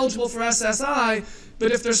could be eligible for SSI,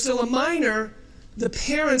 but if they're still a minor, the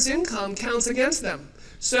parent's income counts against them.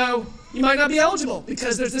 So you might not be eligible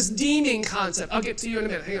because there's this deeming concept. I'll get to you in a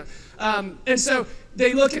minute, hang on. And so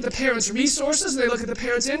they look at the parent's resources and they look at the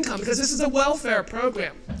parent's income because this is a welfare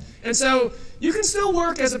program. And so you can still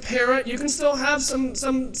work as a parent, you can still have some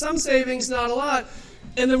savings, not a lot,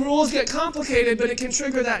 and the rules get complicated, but it can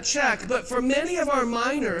trigger that check. But for many of our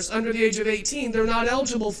minors under the age of 18, they're not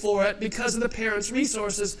eligible for it because of the parent's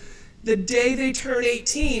resources. The day they turn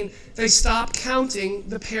 18, they stop counting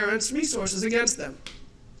the parent's resources against them.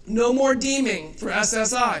 No more deeming for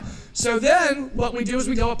SSI. So then what we do is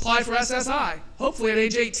we go apply for SSI, hopefully at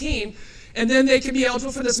age 18, and then they can be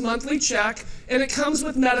eligible for this monthly check, and it comes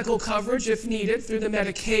with medical coverage if needed through the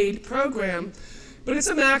Medicaid program. But it's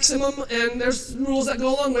a maximum, and there's rules that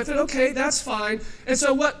go along with it. Okay, that's fine. And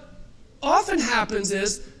so what often happens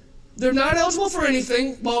is they're not eligible for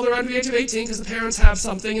anything while they're under the age of 18 because the parents have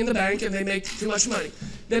something in the bank and they make too much money.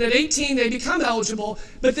 Then at 18, they become eligible,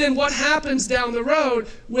 but then what happens down the road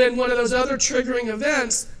when one of those other triggering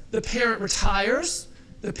events, the parent retires,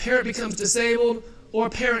 the parent becomes disabled, or a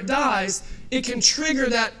parent dies, it can trigger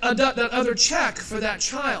that other check for that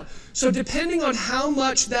child. So depending on how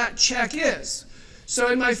much that check is. So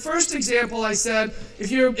in my first example, I said,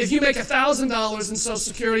 if you make $1,000 in Social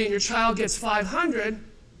Security and your child gets $500,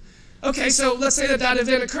 okay, so let's say that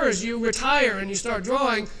event occurs. You retire and you start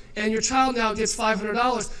drawing, and your child now gets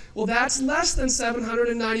 $500. Well, that's less than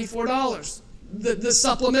 $794. The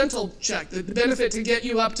supplemental check, the benefit to get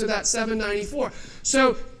you up to that $794.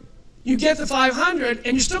 So you get the $500,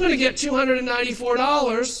 and you're still going to get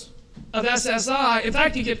 $294 of SSI. In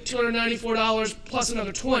fact, you get $294 plus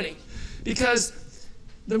another $20, because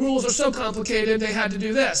the rules are so complicated, they had to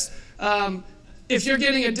do this. If you're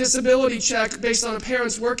getting a disability check based on a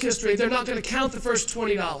parent's work history, they're not going to count the first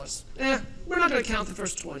 $20. We're not going to count the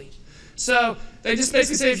first 20. So they just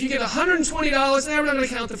basically say, if you get $120, we're not going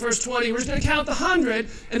to count the first 20. We're just going to count the 100,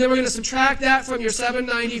 and then we're going to subtract that from your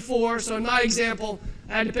 794. So in my example,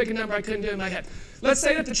 I had to pick a number I couldn't do in my head. Let's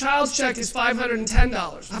say that the child's check is $510,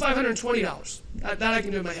 $520. That I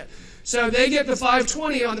can do in my head. So they get the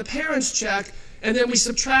 $520 on the parent's check, and then we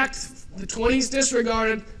subtract, the 20's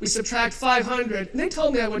disregarded, we subtract 500. And they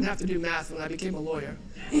told me I wouldn't have to do math when I became a lawyer.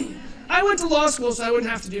 I went to law school, so I wouldn't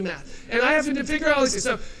have to do math. And I have to figure out all these things.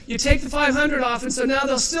 So you take the 500 off, and so now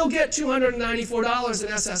they'll still get $294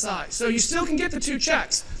 in SSI. So you still can get the two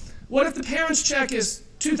checks. What if the parent's check is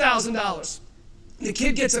 $2,000? The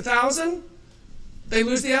kid gets $1,000, they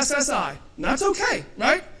lose the SSI. And that's okay,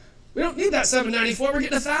 right? We don't need that $794, we're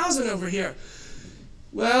getting $1,000 over here.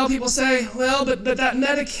 Well, people say, well, but that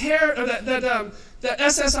Medicare, or that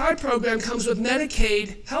SSI program comes with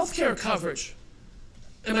Medicaid health care coverage.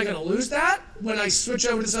 Am I going to lose that when I switch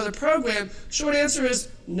over to this other program? Short answer is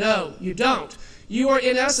no, you don't. You are,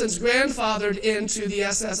 in essence, grandfathered into the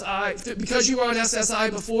SSI. Because you were on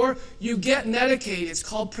SSI before, you get Medicaid. It's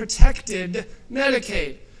called protected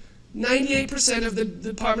Medicaid. 98% of the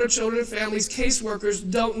Department of Children and Families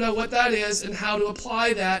caseworkers don't know what that is and how to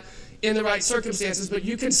apply that in the right circumstances, but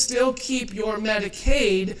you can still keep your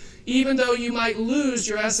Medicaid even though you might lose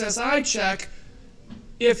your SSI check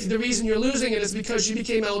if the reason you're losing it is because you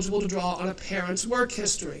became eligible to draw on a parent's work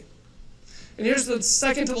history. And here's the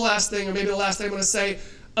second to the last thing, or maybe the last thing I'm going to say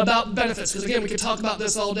about benefits, because again, we could talk about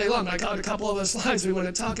this all day long, but I got a couple of those slides we want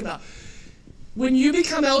to talk about. When you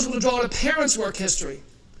become eligible to draw on a parent's work history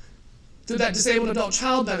through that disabled adult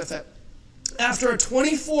child benefit, after a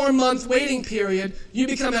 24-month waiting period, you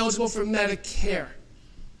become eligible for Medicare.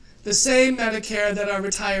 The same Medicare that our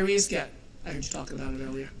retirees get. I heard you talking about it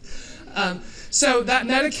earlier. So that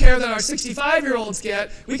Medicare that our 65-year-olds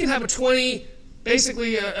get, we can have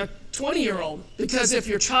basically a 20-year-old. Because if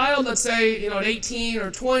your child, let's say, at 18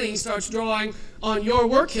 or 20, starts drawing on your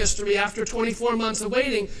work history after 24 months of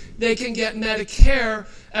waiting, they can get Medicare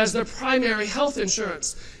as their primary health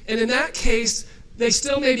insurance. And in that case, they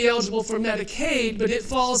still may be eligible for Medicaid, but it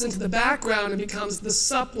falls into the background and becomes the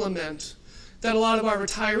supplement that a lot of our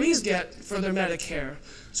retirees get for their Medicare.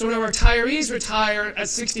 So when our retirees retire at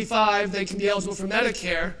 65, they can be eligible for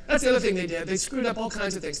Medicare. That's the other thing they did. They screwed up all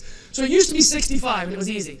kinds of things. So it used to be 65, and it was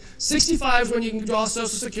easy. 65 is when you can draw Social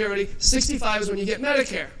Security. 65 is when you get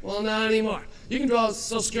Medicare. Well, not anymore. You can draw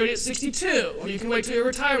Social Security at 62, or you can wait till your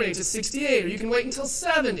retirement age at 68, or you can wait until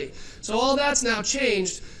 70. So all that's now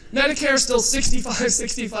changed. Medicare is still 65,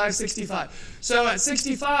 65, 65. So at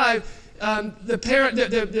 65, the parent,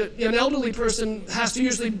 an elderly person has to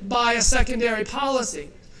usually buy a secondary policy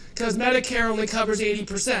because Medicare only covers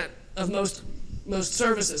 80% of most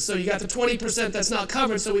services. So you got the 20% that's not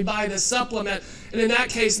covered, so we buy this supplement, and in that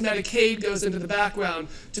case, Medicaid goes into the background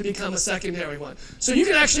to become a secondary one. So you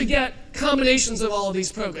can actually get combinations of all of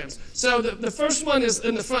these programs. So the first one is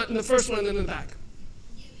in the front, and the first one in the back.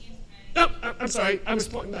 Oh, I'm sorry, I was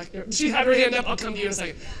pointing back there. She had her hand up, I'll come to you in a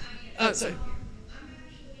second. Sorry.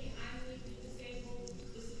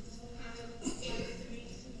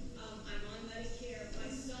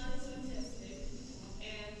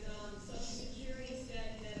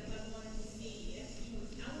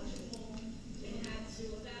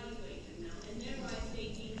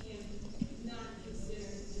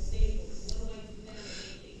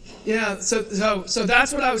 Yeah, so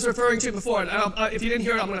that's what I was referring to before. And if you didn't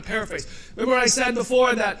hear it, I'm going to paraphrase. Remember what I said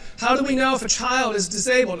before, that how do we know if a child is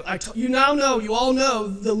disabled? You all know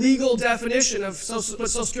the legal definition of what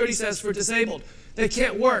Social Security says for disabled. They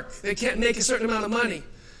can't work. They can't make a certain amount of money.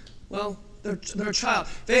 Well, they're a child.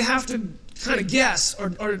 They have to kind of guess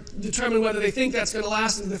or determine whether they think that's going to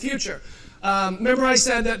last into the future. Remember I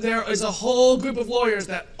said that there is a whole group of lawyers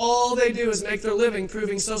that all they do is make their living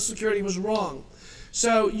proving Social Security was wrong.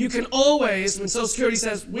 So you can always, when Social Security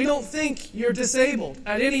says, we don't think you're disabled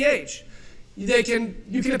at any age, you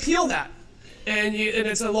can appeal that. And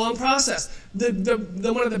it's a long process.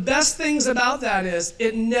 One of the best things about that is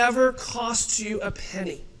it never costs you a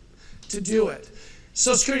penny to do it.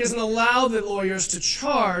 Social Security doesn't allow the lawyers to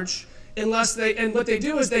charge unless and what they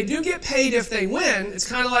do is they do get paid if they win. It's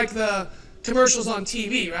kind of like the commercials on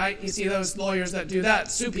TV, right? You see those lawyers that do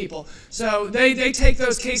that, sue people. So they take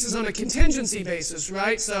those cases on a contingency basis,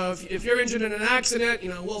 right? So if you're injured in an accident,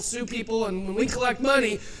 we'll sue people, and when we collect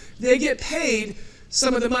money, they get paid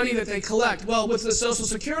some of the money that they collect. Well, with the Social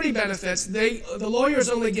Security benefits, the lawyers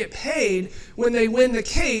only get paid when they win the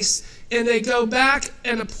case, and they go back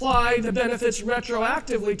and apply the benefits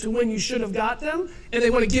retroactively to when you should have got them, and they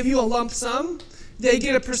want to give you a lump sum. They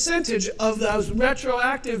get a percentage of those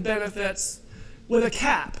retroactive benefits with a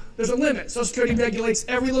cap. There's a limit. Social Security regulates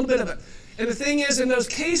every little bit of it. And the thing is, in those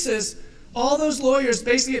cases, all those lawyers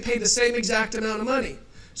basically get paid the same exact amount of money.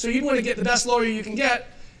 So you'd want to get the best lawyer you can get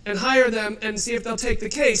and hire them and see if they'll take the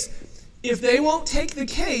case. If they won't take the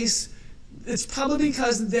case, it's probably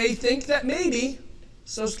because they think that maybe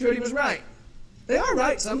Social Security was right. They are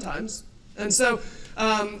right sometimes. And so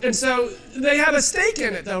they have a stake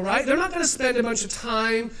in it, though, right? They're not going to spend a bunch of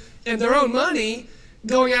time and their own money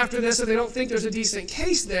going after this if they don't think there's a decent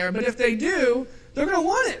case there. But if they do, they're going to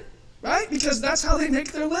want it, right? Because that's how they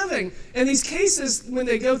make their living. And these cases, when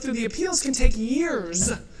they go through the appeals, can take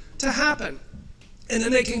years to happen. And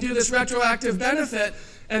then they can do this retroactive benefit,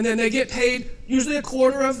 and then they get paid usually a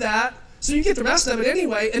quarter of that. So you get the rest of it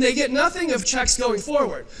anyway, and they get nothing of checks going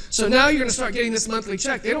forward. So now you're going to start getting this monthly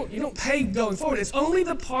check. You don't pay going forward. It's only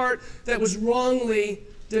the part that was wrongly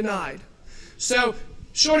denied. So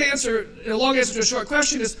short answer, a long answer to a short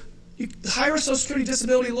question is, you hire a Social Security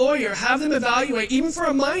disability lawyer, have them evaluate, even for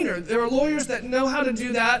a minor. There are lawyers that know how to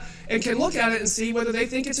do that and can look at it and see whether they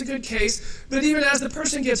think it's a good case. But even as the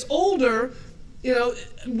person gets older,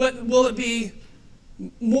 will it be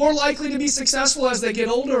more likely to be successful as they get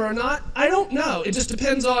older or not? I don't know. It just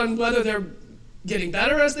depends on whether they're getting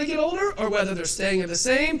better as they get older, or whether they're staying the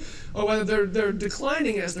same, or whether they're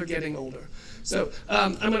declining as they're getting older. So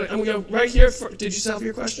I'm gonna go right here. Did you solve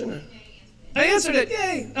your question? Or? I answered it.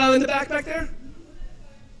 Yay! In the back there.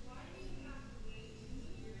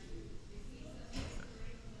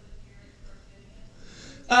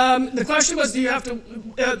 The question was, do you have to,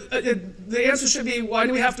 the answer should be, why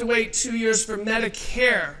do we have to wait 2 years for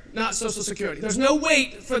Medicare, not Social Security? There's no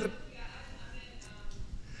wait for the,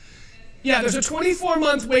 there's a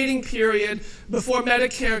 24-month waiting period before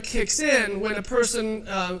Medicare kicks in when a person,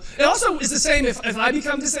 it also is the same if I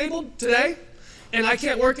become disabled today and I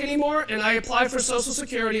can't work anymore and I apply for Social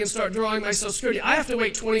Security and start drawing my Social Security, I have to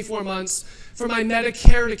wait 24 months for my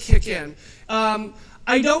Medicare to kick in.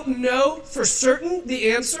 I don't know for certain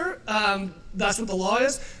the answer. That's what the law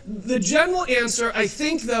is. The general answer, I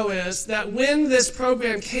think, though, is that when this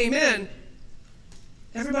program came in,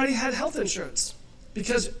 everybody had health insurance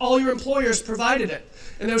because all your employers provided it.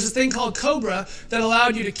 And there was a thing called COBRA that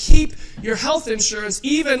allowed you to keep your health insurance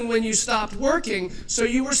even when you stopped working, so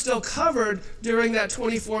you were still covered during that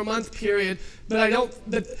 24-month period.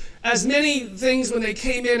 But as many things when they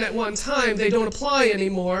came in at one time, they don't apply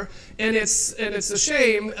anymore, and it's a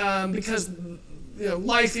shame because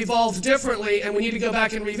life evolved differently, and we need to go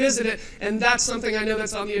back and revisit it, and that's something I know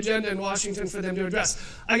that's on the agenda in Washington for them to address.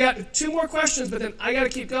 I got 2 more questions, but then I got to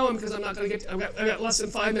keep going because I'm not going to get. I got less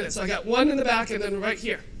than 5 minutes, so I got one in the back and then right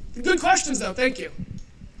here. Good questions, though. Thank you.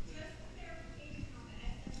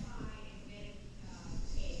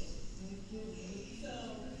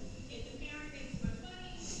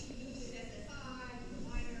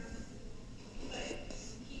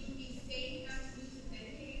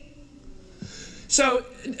 So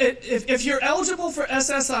if you're eligible for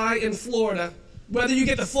SSI in Florida, whether you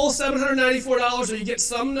get the full $794 or you get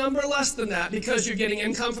some number less than that because you're getting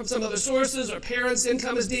income from some other sources or parents'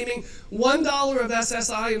 income is deeming, $1 of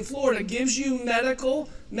SSI in Florida gives you medical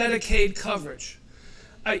Medicaid coverage.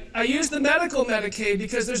 I use the medical Medicaid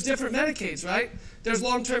because there's different Medicaids, right? There's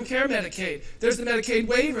long-term care Medicaid. There's the Medicaid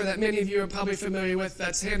waiver that many of you are probably familiar with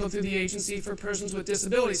that's handled through the Agency for Persons with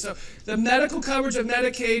Disabilities. So the medical coverage of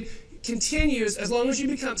Medicaid continues as long as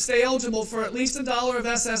you stay eligible for at least $1 of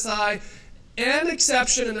SSI. An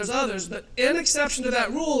exception, and there's others, but an exception to that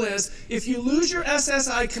rule is if you lose your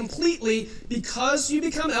SSI completely because you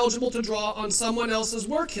become eligible to draw on someone else's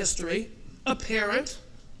work history, a parent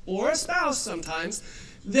or a spouse sometimes,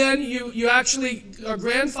 then you actually are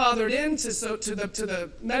grandfathered into to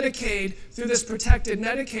the Medicaid through this protected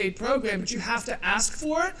Medicaid program, but you have to ask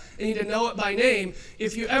for it and you need to know it by name.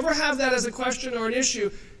 If you ever have that as a question or an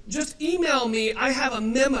issue, just email me. I have a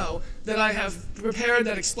memo that I have prepared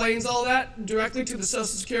that explains all that directly to the Social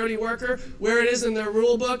Security worker, where it is in their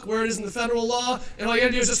rule book, where it is in the federal law, and all you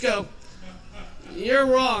gotta do is just go, you're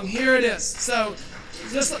wrong, here it is. So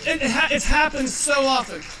just, it happens so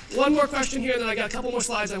often. One more question here, and then I got a couple more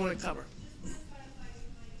slides I want to cover.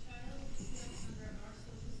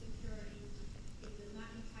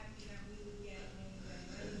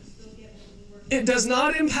 It does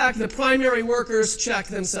not impact the primary worker's check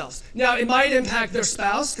themselves. Now, it might impact their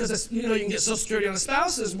spouse, because you can get Social Security on a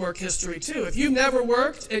spouse's work history too. If you've never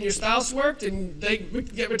worked and your spouse worked and they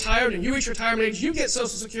get retired and you reach retirement age, you get Social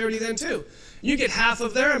Security then too. You get half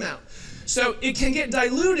of their amount. So it can get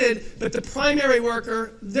diluted, but the primary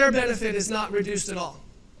worker, their benefit is not reduced at all.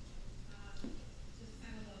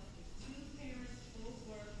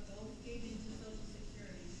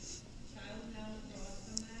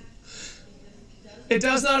 It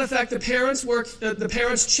does not affect the parents' work, the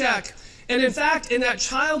parents' check. And in fact, in that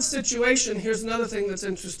child situation, here's another thing that's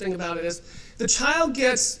interesting about it is the child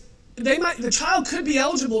gets, the child could be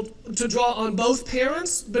eligible to draw on both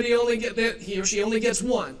parents, but he or she only gets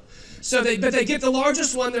one. But they get the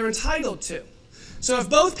largest one they're entitled to. So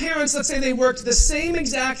if both parents, let's say they worked the same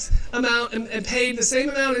exact amount and paid the same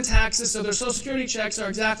amount in taxes, so their Social Security checks are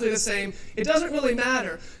exactly the same, it doesn't really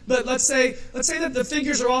matter. But let's say that the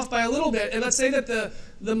figures are off by a little bit, and let's say that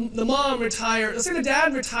the mom retires, let's say the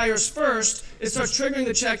dad retires first, it starts triggering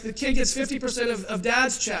the check, the kid gets 50% of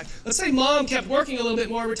dad's check. Let's say mom kept working a little bit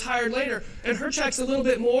more, retired later, and her check's a little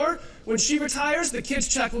bit more. When she retires, the kid's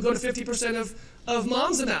check will go to 50% of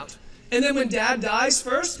mom's amount. And then when dad dies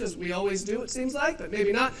first, because we always do, it seems like, but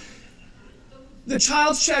maybe not, the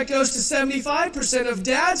child's check goes to 75% of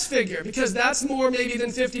dad's figure, because that's more maybe than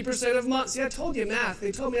 50% of mom's. See, I told you math.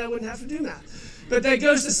 They told me I wouldn't have to do math. But that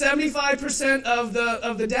goes to 75% of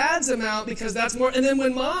the dad's amount, because that's more. And then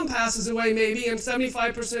when mom passes away, maybe, and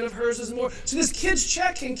 75% of hers is more. So this kid's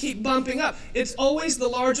check can keep bumping up. It's always the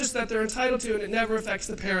largest that they're entitled to, and it never affects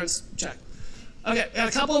the parent's check. Okay, got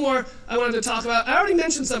a couple more I wanted to talk about. I already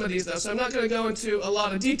mentioned some of these, though, so I'm not going to go into a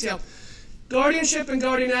lot of detail. Guardianship and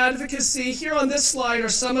guardian advocacy. Here on this slide are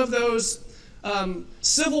some of those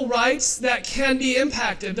civil rights that can be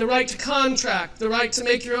impacted. The right to contract, the right to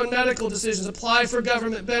make your own medical decisions, apply for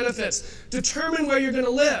government benefits, determine where you're going to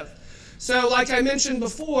live. So like I mentioned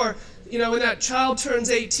before, when that child turns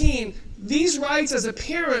 18, these rights as a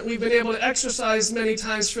parent we've been able to exercise many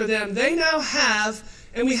times for them. They now have,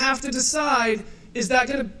 and we have to decide, is that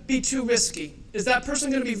going to be too risky? Is that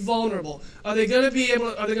person going to be vulnerable? Are they going to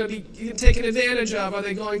be taken advantage of? Are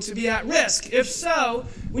they going to be at risk? If so,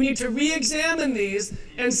 we need to re-examine these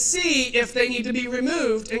and see if they need to be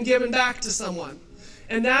removed and given back to someone.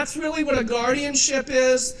 And that's really what a guardianship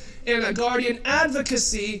is, and a guardian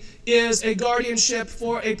advocacy is a guardianship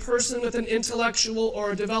for a person with an intellectual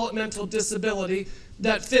or a developmental disability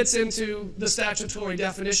that fits into the statutory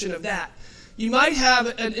definition of that. You might have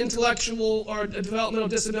an intellectual or a developmental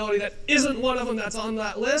disability that isn't one of them that's on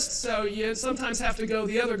that list, so you sometimes have to go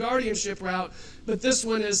the other guardianship route, but this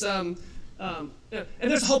one is, and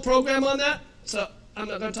there's a whole program on that, so I'm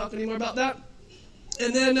not going to talk anymore about that.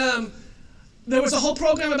 And then there was a whole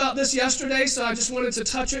program about this yesterday, so I just wanted to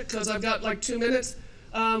touch it because I've got like 2 minutes.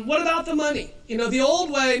 What about the money? The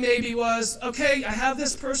old way maybe was, okay, I have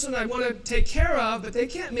this person I want to take care of, but they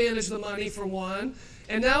can't manage the money for one.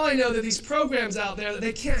 And now I know that these programs out there, that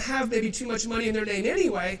they can't have maybe too much money in their name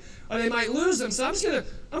anyway, or they might lose them. So I'm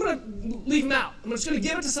gonna leave them out. I'm just gonna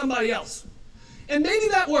give it to somebody else. And maybe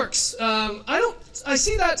that works. I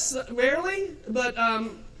see that rarely, but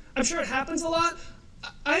I'm sure it happens a lot.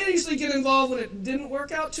 I usually get involved when it didn't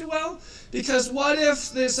work out too well, because what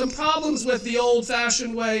if there's some problems with the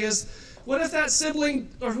old-fashioned way is, what if that sibling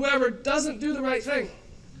or whoever doesn't do the right thing?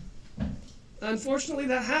 Unfortunately,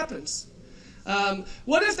 that happens.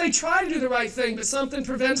 What if they try to do the right thing, but something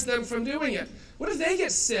prevents them from doing it? What if they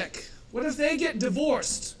get sick? What if they get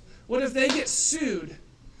divorced? What if they get sued?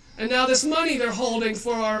 And now this money they're holding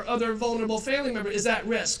for our other vulnerable family member is at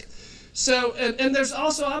risk. So, and there's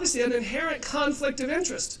also obviously an inherent conflict of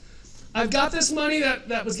interest. I've got this money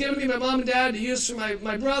that was given to me by mom and dad to use for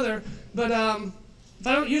my brother, but if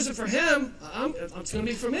I don't use it for him, it's going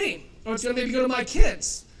to be for me, or it's going to maybe go to my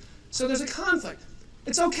kids. So there's a conflict.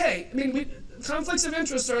 It's okay. I mean, conflicts of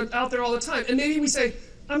interest are out there all the time, and maybe we say,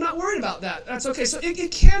 I'm not worried about that. That's okay. So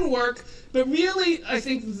it can work, but really, I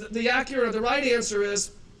think the accurate or the right answer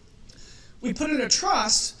is we put in a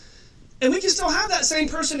trust. And we can still have that same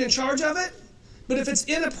person in charge of it, but if it's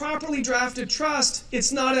in a properly drafted trust,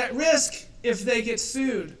 it's not at risk if they get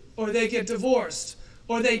sued or they get divorced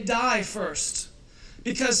or they die first,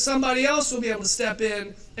 because somebody else will be able to step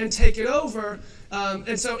in and take it over,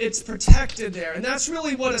 and so it's protected there. And that's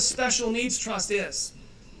really what a special needs trust is.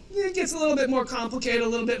 It gets a little bit more complicated, a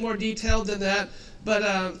little bit more detailed than that,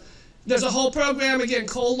 but there's a whole program. Again,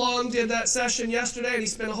 Cole Long did that session yesterday, and he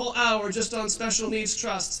spent a whole hour just on special needs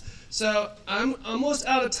trusts. So I'm almost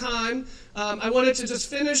out of time. I wanted to just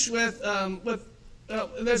finish with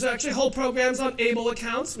there's actually whole programs on ABLE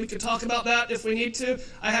accounts. We could talk about that if we need to.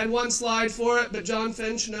 I had one slide for it, but John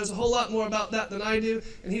Finch knows a whole lot more about that than I do,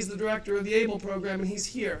 and he's the director of the ABLE program, and he's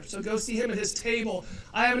here. So go see him at his table.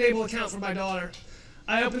 I have an ABLE account for my daughter.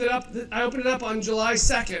 I opened it up on July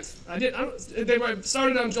 2nd. They were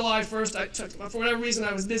started on July 1st. For whatever reason,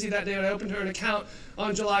 I was busy that day, and I opened her an account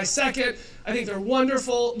on July 2nd. I think they're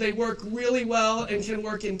wonderful. They work really well and can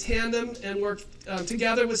work in tandem and work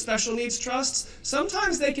together with special needs trusts.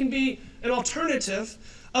 Sometimes they can be an alternative.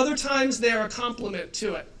 Other times they are a complement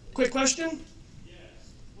to it. Quick question? Yes.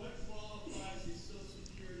 What qualifies a Social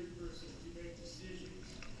Security person to make decisions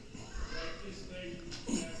like this lady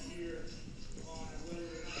back here on whether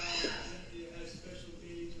or not it has special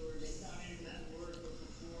needs or is not able to work or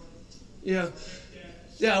perform? Yeah.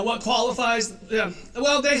 Yeah, what qualifies? Yeah.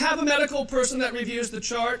 Well, they have a medical person that reviews the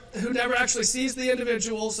chart who never actually sees the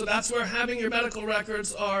individual, so that's where having your medical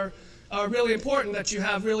records are really important, that you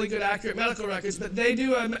have really good, accurate medical records. But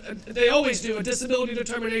they always do a disability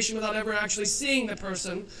determination without ever actually seeing the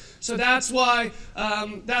person. So that's why.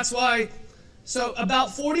 So about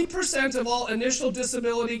 40% of all initial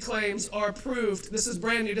disability claims are approved. This is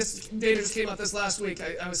brand new. This data just came out this last week.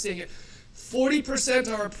 I was seeing it.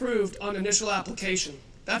 40% are approved on initial application.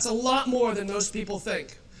 That's a lot more than most people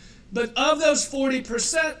think. But of those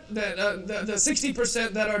 40%, the 60%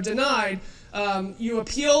 that are denied, you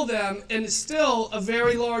appeal them, and still a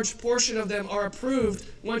very large portion of them are approved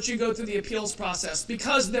once you go through the appeals process,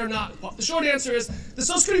 because they're not. Well, the short answer is the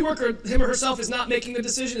Social Security worker, him or herself, is not making the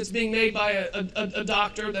decision. It's being made by a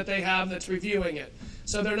doctor that they have that's reviewing it.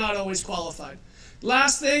 So they're not always qualified.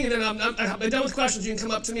 Last thing, and then I'm done with questions. You can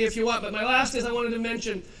come up to me if you want, but my last is I wanted to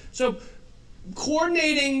mention, so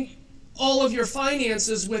coordinating all of your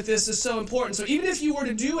finances with this is so important. So even if you were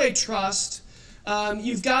to do a trust,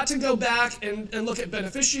 you've got to go back and look at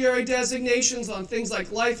beneficiary designations on things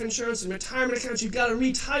like life insurance and retirement accounts. You've got to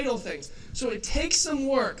retitle things. So it takes some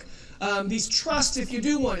work. These trusts, if you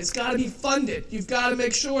do one, it's got to be funded. You've got to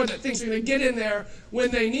make sure that things are going to get in there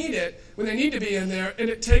when they need it, when they need to be in there, and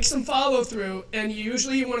it takes some follow through. And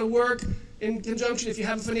usually you want to work in conjunction, if you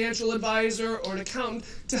have a financial advisor or an accountant,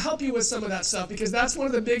 to help you with some of that stuff, because that's one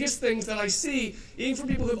of the biggest things that I see, even for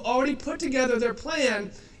people who've already put together their plan,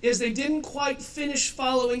 is they didn't quite finish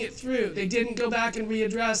following it through. They didn't go back and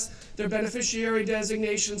readdress their beneficiary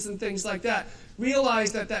designations and things like that.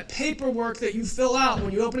 Realize that that paperwork that you fill out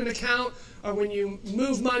when you open an account, or when you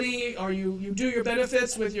move money, or you do your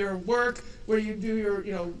benefits with your work, where you do your,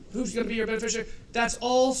 who's going to be your beneficiary, that's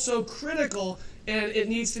all so critical, and it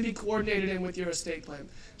needs to be coordinated in with your estate plan.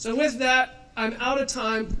 So with that, I'm out of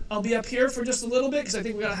time. I'll be up here for just a little bit, because I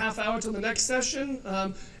think we got a half hour till the next session.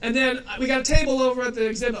 And then we got a table over at the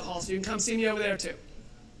exhibit hall, so you can come see me over there too.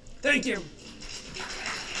 Thank you.